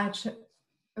such,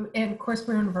 and of course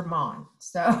we're in Vermont,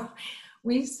 so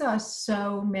we saw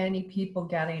so many people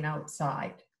getting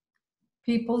outside.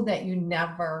 People that you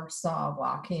never saw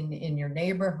walking in your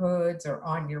neighborhoods or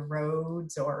on your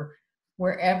roads or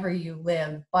wherever you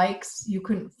live. Bikes, you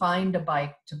couldn't find a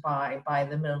bike to buy by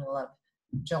the middle of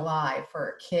July for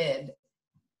a kid.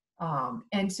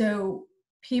 And so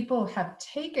people have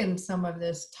taken some of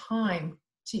this time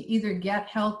to either get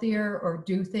healthier or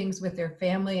do things with their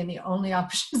family, and the only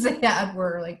options they had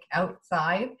were like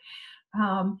outside.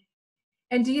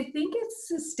 And do you think it's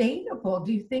sustainable?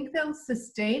 Do you think they'll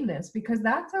sustain this? Because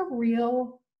that's a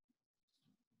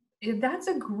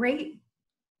great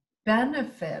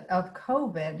benefit of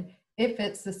COVID if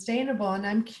it's sustainable. And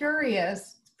I'm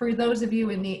curious, for those of you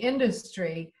in the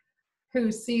industry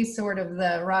who see sort of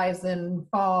the rise and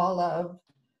fall of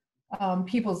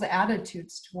people's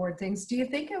attitudes toward things, do you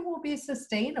think it will be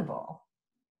sustainable?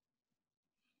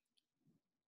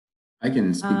 I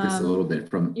can speak this a little bit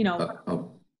from,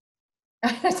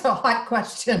 That's a hot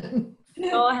question.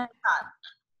 Go ahead.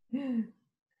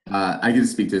 I can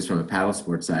speak to this from a paddle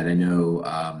sports side. I know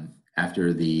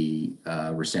after the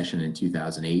recession in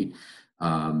 2008,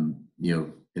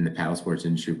 in the paddle sports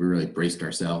industry, we really braced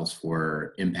ourselves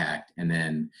for impact. And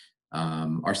then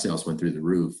our sales went through the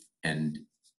roof, and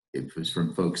it was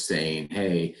from folks saying,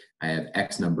 hey, I have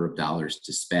X number of dollars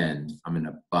to spend. I'm going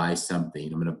to buy something.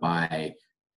 I'm going to buy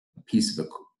a piece of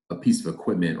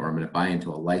equipment, or I'm going to buy into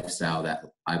a lifestyle that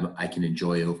I can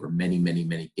enjoy over many, many,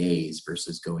 many days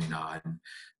versus going on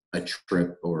a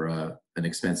trip or an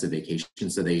expensive vacation.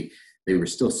 So they were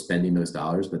still spending those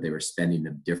dollars, but they were spending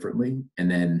them differently.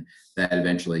 And then that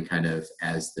eventually kind of,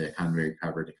 as the economy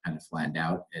recovered, it kind of flattened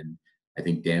out. And I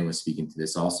think Dan was speaking to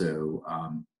this also,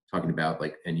 talking about,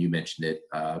 like, and you mentioned it,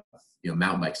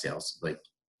 mountain bike sales. Like,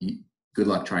 good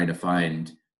luck trying to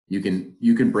find, you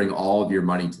can bring all of your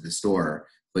money to the store,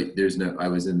 but I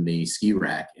was in the ski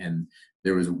rack and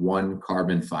there was one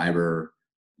carbon fiber,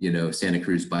 Santa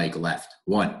Cruz bike left.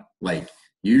 One. Like,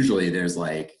 usually there's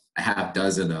like a half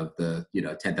dozen of the,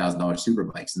 $10,000 super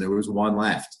bikes, and there was one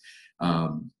left.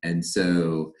 And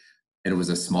it was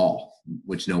a small,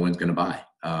 which no one's going to buy.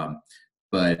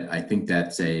 But I think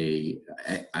that's I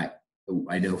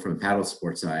know from a paddle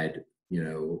sports side,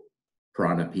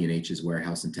 Piranha P&H's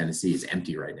warehouse in Tennessee is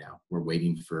empty right now. We're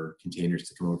waiting for containers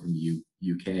to come over from the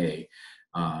UK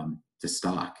to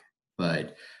stock.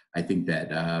 But I think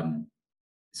that,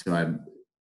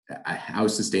 how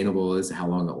sustainable is, how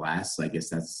long it lasts, I guess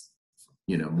that's,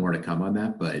 more to come on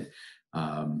that. But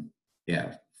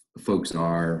yeah, folks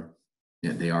are,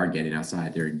 they are getting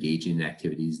outside. They're engaging in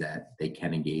activities that they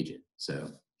can engage in. So.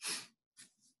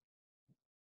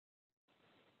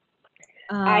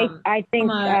 I think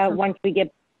once we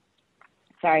get,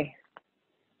 sorry.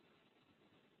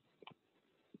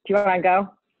 Do you want to go?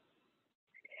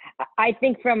 I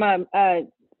think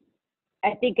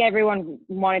I think everyone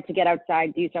wanted to get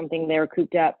outside, do something. They were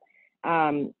cooped up.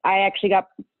 I actually got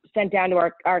sent down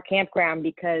to our campground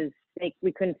because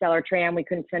we couldn't sell our tram. We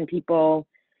couldn't send people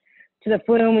to the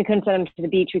flume. We couldn't send them to the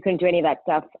beach. We couldn't do any of that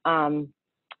stuff.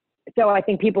 So I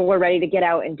think people were ready to get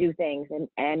out and do things.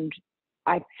 And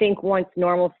I think once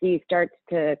normalcy starts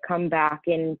to come back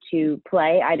into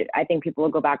play, I think people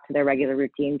will go back to their regular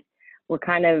routines. We're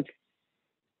kind of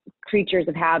creatures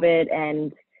of habit,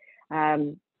 and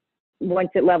once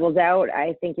it levels out,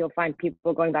 I think you'll find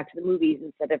people going back to the movies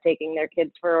instead of taking their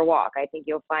kids for a walk. I think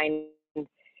you'll find,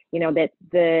 that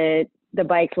the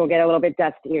bikes will get a little bit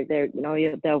dustier.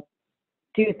 They'll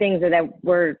do things that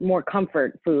were more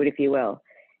comfort food, if you will,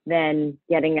 than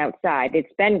getting outside.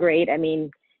 It's been great. I mean,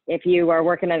 if you are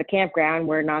working at a campground,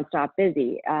 we're nonstop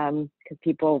busy because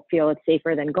people feel it's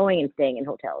safer than going and staying in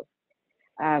hotels.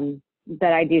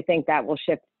 But I do think that will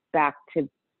shift back to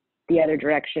the other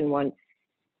direction once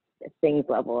things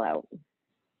level out.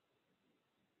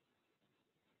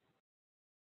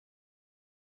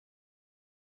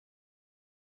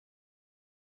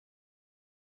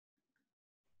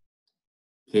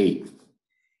 Kate,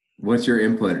 what's your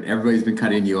input? Everybody's been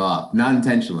cutting you off, not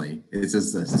intentionally. It's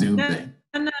just a Zoom thing.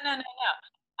 No.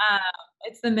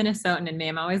 It's the Minnesotan in me.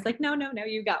 I'm always like, no,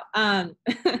 you go.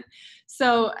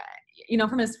 So,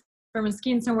 from a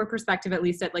ski and snowboard perspective, at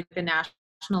least at like the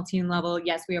national team level,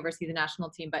 yes, we oversee the national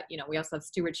team, but we also have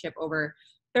stewardship over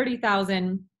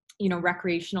 30,000,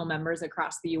 recreational members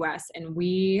across the U.S. And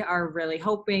we are really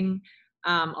hoping,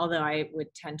 although I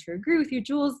would tend to agree with you,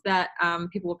 Jules, that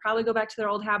people will probably go back to their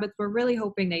old habits. We're really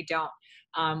hoping they don't.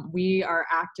 We are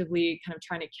actively kind of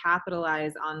trying to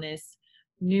capitalize on this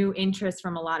new interest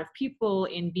from a lot of people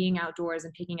in being outdoors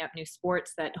and picking up new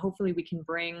sports that hopefully we can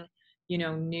bring,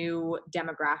 new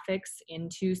demographics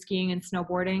into skiing and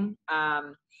snowboarding.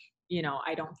 I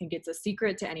don't think it's a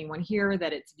secret to anyone here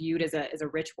that it's viewed as a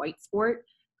rich white sport.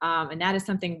 And that is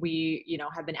something we,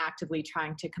 have been actively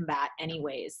trying to combat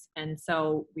anyways. And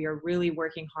so we are really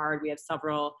working hard. We have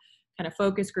several kind of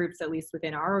focus groups, at least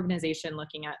within our organization,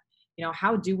 looking at,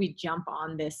 how do we jump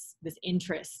on this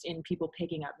interest in people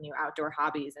picking up new outdoor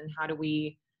hobbies, and how do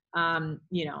we,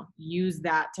 use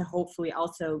that to hopefully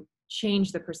also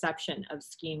change the perception of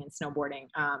skiing and snowboarding,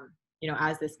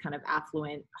 as this kind of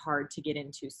affluent, hard to get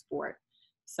into sport.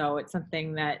 So it's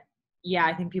something that,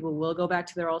 I think people will go back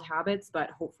to their old habits, but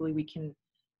hopefully we can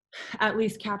at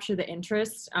least capture the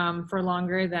interest for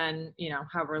longer than,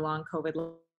 however long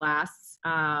COVID lasts.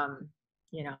 That's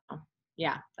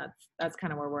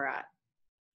kind of where we're at.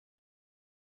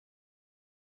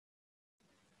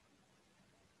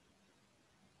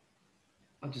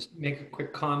 I'll just make a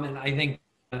quick comment. I think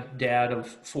dad of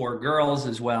 4 girls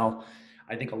as well.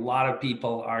 I think a lot of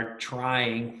people are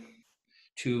trying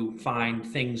to find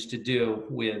things to do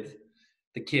with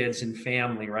the kids and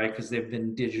family, right? Because they've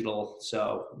been digital.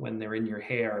 So when they're in your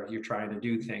hair, you're trying to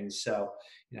do things. So,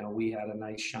 we had a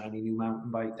nice shiny new mountain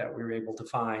bike that we were able to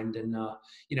find and,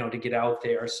 to get out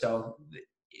there. So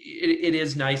it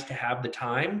is nice to have the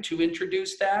time to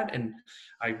introduce that. And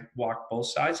I walk both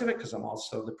sides of it because I'm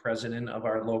also the president of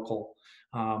our local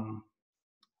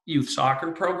youth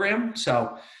soccer program.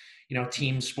 So,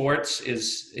 team sports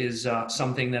is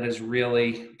something that has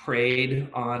really preyed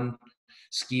on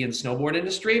ski and snowboard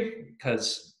industry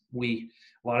because a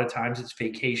lot of times it's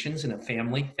vacations and a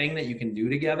family thing that you can do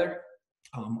together.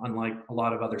 Unlike a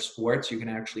lot of other sports, you can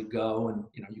actually go and,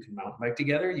 you can mountain bike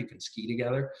together, you can ski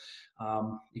together,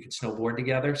 you can snowboard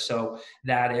together. So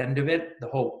that end of it, the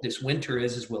hope this winter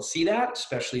is we'll see that,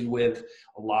 especially with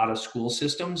a lot of school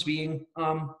systems being,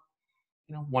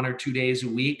 1 or 2 days a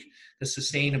week. The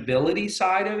sustainability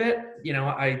side of it,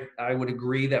 I would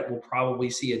agree that we'll probably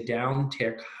see a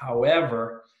downtick.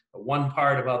 However, The one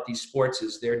part about these sports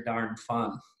is they're darn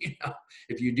fun. You know,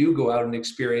 if you do go out and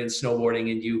experience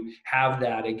snowboarding and you have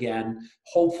that again,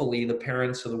 hopefully the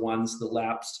parents are the ones, the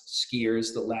lapsed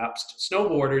skiers, the lapsed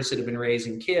snowboarders that have been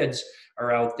raising kids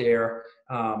are out there.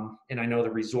 And I know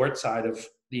the resort side of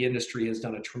the industry has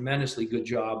done a tremendously good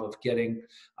job of getting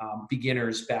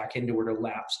beginners back into it, or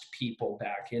lapsed people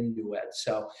back into it.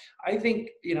 So I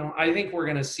think, you know, I think we're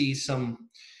going to see some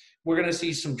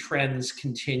trends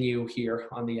continue here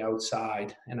on the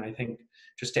outside. And I think,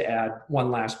 just to add one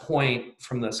last point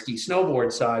from the ski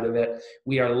snowboard side of it,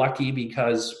 we are lucky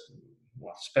because,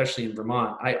 well, especially in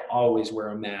Vermont, I always wear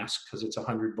a mask because it's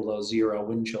 100 below zero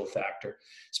wind chill factor,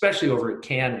 especially over at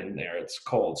Canyon there, it's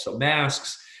cold. So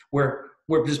masks, we're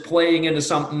just playing into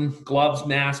something. Gloves,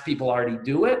 masks, people already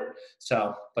do it.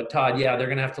 So, but Todd, yeah, they're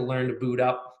going to have to learn to boot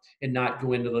up and not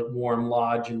go into the warm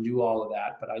lodge and do all of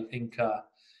that. But I think,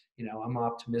 you know, I'm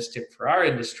optimistic for our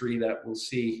industry that we'll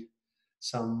see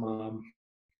some,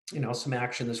 you know, some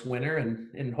action this winter,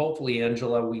 and hopefully,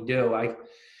 Angela, we do.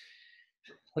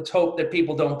 Let's hope that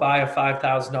people don't buy a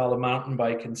 $5,000 mountain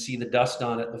bike and see the dust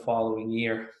on it the following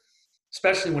year,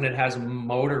 especially when it has a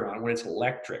motor on, when it's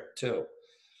electric too.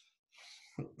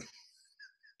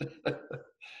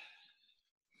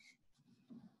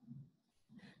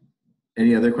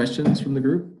 Any other questions from the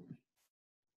group?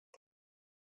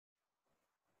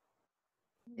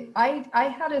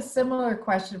 I had a similar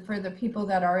question for the people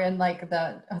that are in like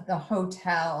the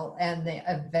hotel and the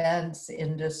events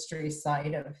industry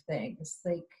side of things.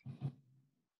 Like,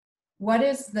 what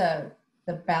is the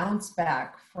bounce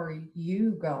back for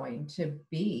you going to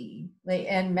be? Like,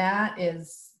 and Matt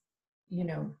is, you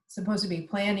know, supposed to be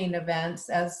planning events,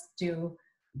 as do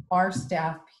our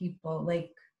staff people.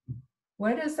 Like,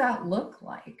 what does that look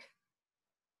like?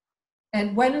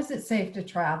 And when is it safe to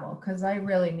travel? Because I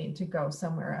really need to go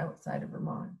somewhere outside of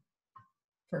Vermont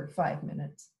for 5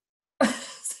 minutes.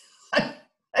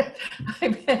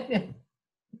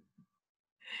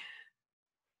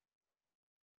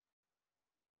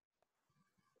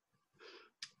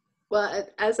 Well,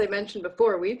 as I mentioned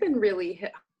before, we've been really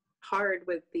hit hard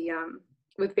with the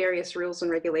with various rules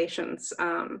and regulations.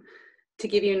 To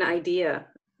give you an idea,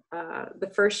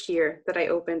 the first year that I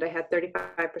opened, I had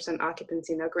 35%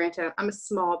 occupancy. Now, granted, I'm a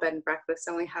small bed and breakfast.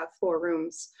 I only have 4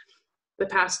 rooms. The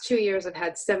past 2 years, I've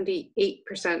had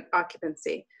 78%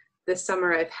 occupancy. This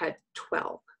summer, I've had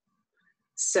 12.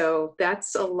 So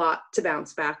that's a lot to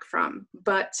bounce back from.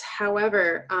 But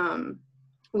however,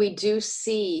 we do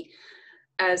see,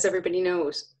 as everybody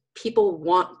knows, people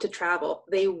want to travel.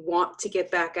 They want to get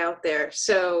back out there.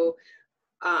 So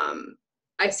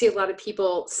I see a lot of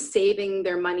people saving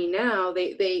their money now.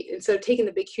 They instead of taking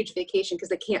the big, huge vacation because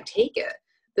they can't take it,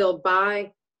 they'll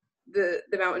buy the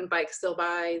mountain bikes, they'll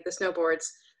buy the snowboards,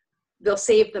 they'll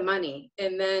save the money.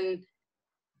 And then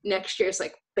next year it's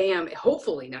like, bam,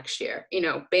 hopefully next year, you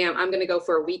know, bam, I'm going to go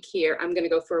for a week here. I'm going to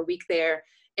go for a week there.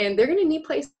 And they're going to need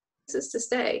places to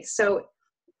stay. So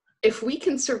if we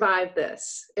can survive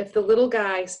this, if the little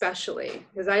guy especially,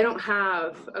 because I don't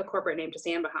have a corporate name to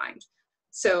stand behind.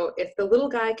 So if the little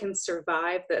guy can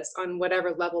survive this on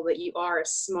whatever level that you are, a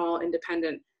small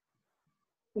independent,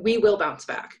 we will bounce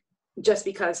back just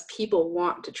because people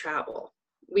want to travel.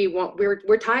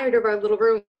 We're tired of our little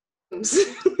rooms.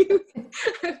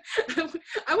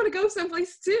 I want to go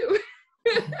someplace too.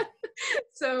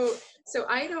 So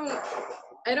I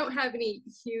don't have any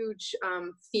huge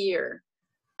fear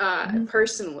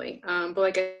personally, but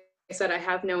like I said, I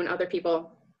have known other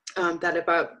people that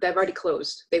have already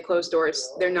closed. They've closed doors.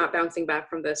 They're not bouncing back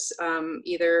from this.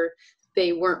 Either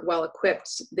they weren't well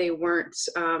equipped, they weren't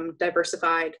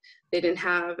diversified, they didn't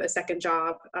have a second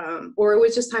job, or it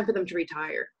was just time for them to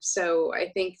retire. So I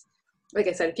think, like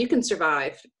I said, if you can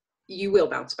survive, you will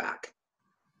bounce back.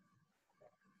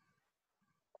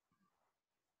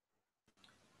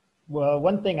 Well,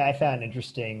 one thing I found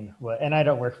interesting, and I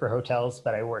don't work for hotels,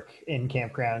 but I work in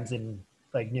campgrounds and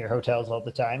like near hotels all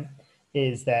the time,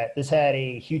 is that this had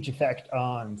a huge effect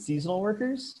on seasonal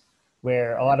workers,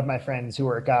 where a lot of my friends who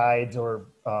are guides or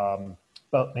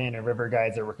boatmen or river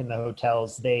guides that work in the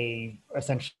hotels, they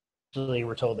essentially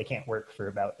were told they can't work for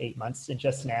about 8 months. And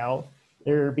just now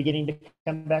they're beginning to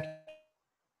come back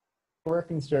to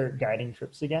work and start guiding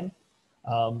trips again.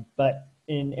 But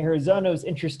in Arizona, it was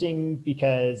interesting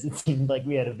because it seemed like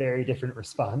we had a very different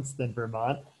response than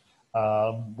Vermont,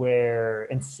 where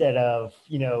instead of,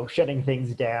 you know, shutting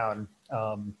things down,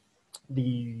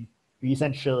 we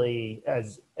essentially,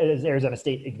 as Arizona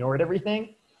State, ignored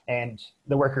everything, and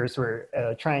the workers were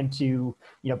trying to,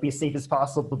 you know, be as safe as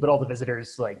possible. But all the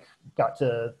visitors like got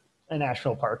to a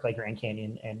national park like Grand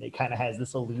Canyon, and it kind of has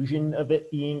this illusion of it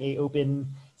being a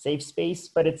open, safe space,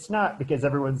 but it's not because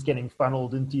everyone's getting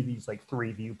funneled into these like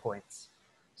 3 viewpoints.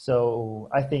 So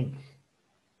I think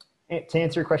to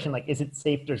answer your question, like, is it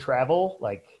safe to travel?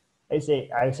 Like, I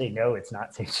would say no, it's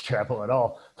not safe to travel at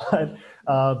all, but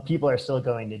people are still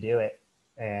going to do it.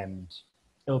 And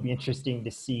it'll be interesting to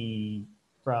see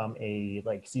from a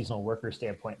like seasonal worker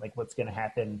standpoint, like what's going to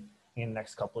happen in the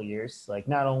next couple of years, like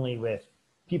not only with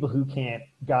people who can't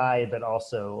guide, but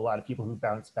also a lot of people who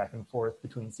bounce back and forth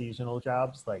between seasonal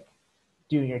jobs, like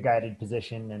doing a guided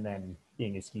position and then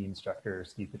being a ski instructor or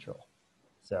ski patrol.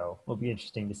 So it'll be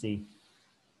interesting to see.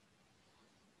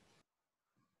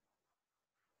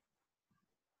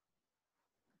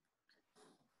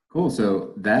 Cool.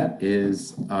 So that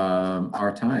is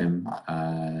our time.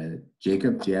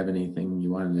 Jacob, do you have anything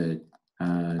you wanted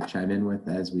to chime in with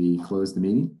as we close the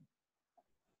meeting?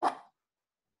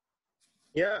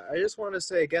 Yeah, I just want to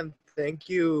say again, thank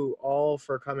you all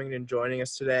for coming and joining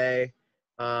us today,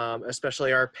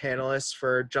 especially our panelists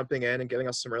for jumping in and giving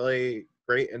us some really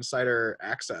great insider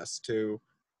access to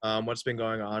what's been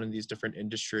going on in these different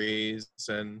industries,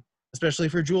 and especially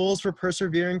for Jules for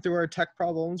persevering through our tech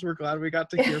problems. We're glad we got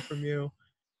to hear from you.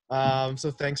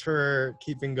 So thanks for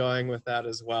keeping going with that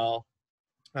as well.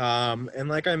 And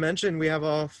like I mentioned, we have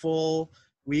a full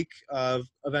week of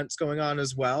events going on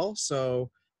as well. So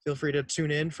feel free to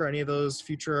tune in for any of those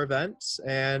future events.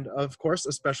 And of course,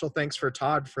 a special thanks for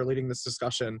Todd for leading this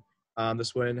discussion.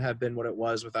 This wouldn't have been what it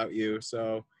was without you.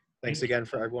 So thanks again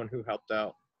for everyone who helped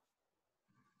out.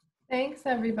 Thanks,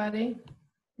 everybody.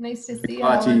 Nice to see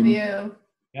Bye, all team. of you.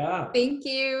 Yeah. Thank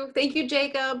you. Thank you,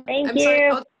 Jacob. Thank I'm sorry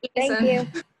you. about Thank Jason.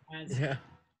 you. Yeah.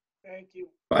 Thank you.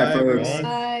 Bye, folks. everyone.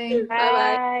 Bye.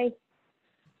 Bye-bye. Bye.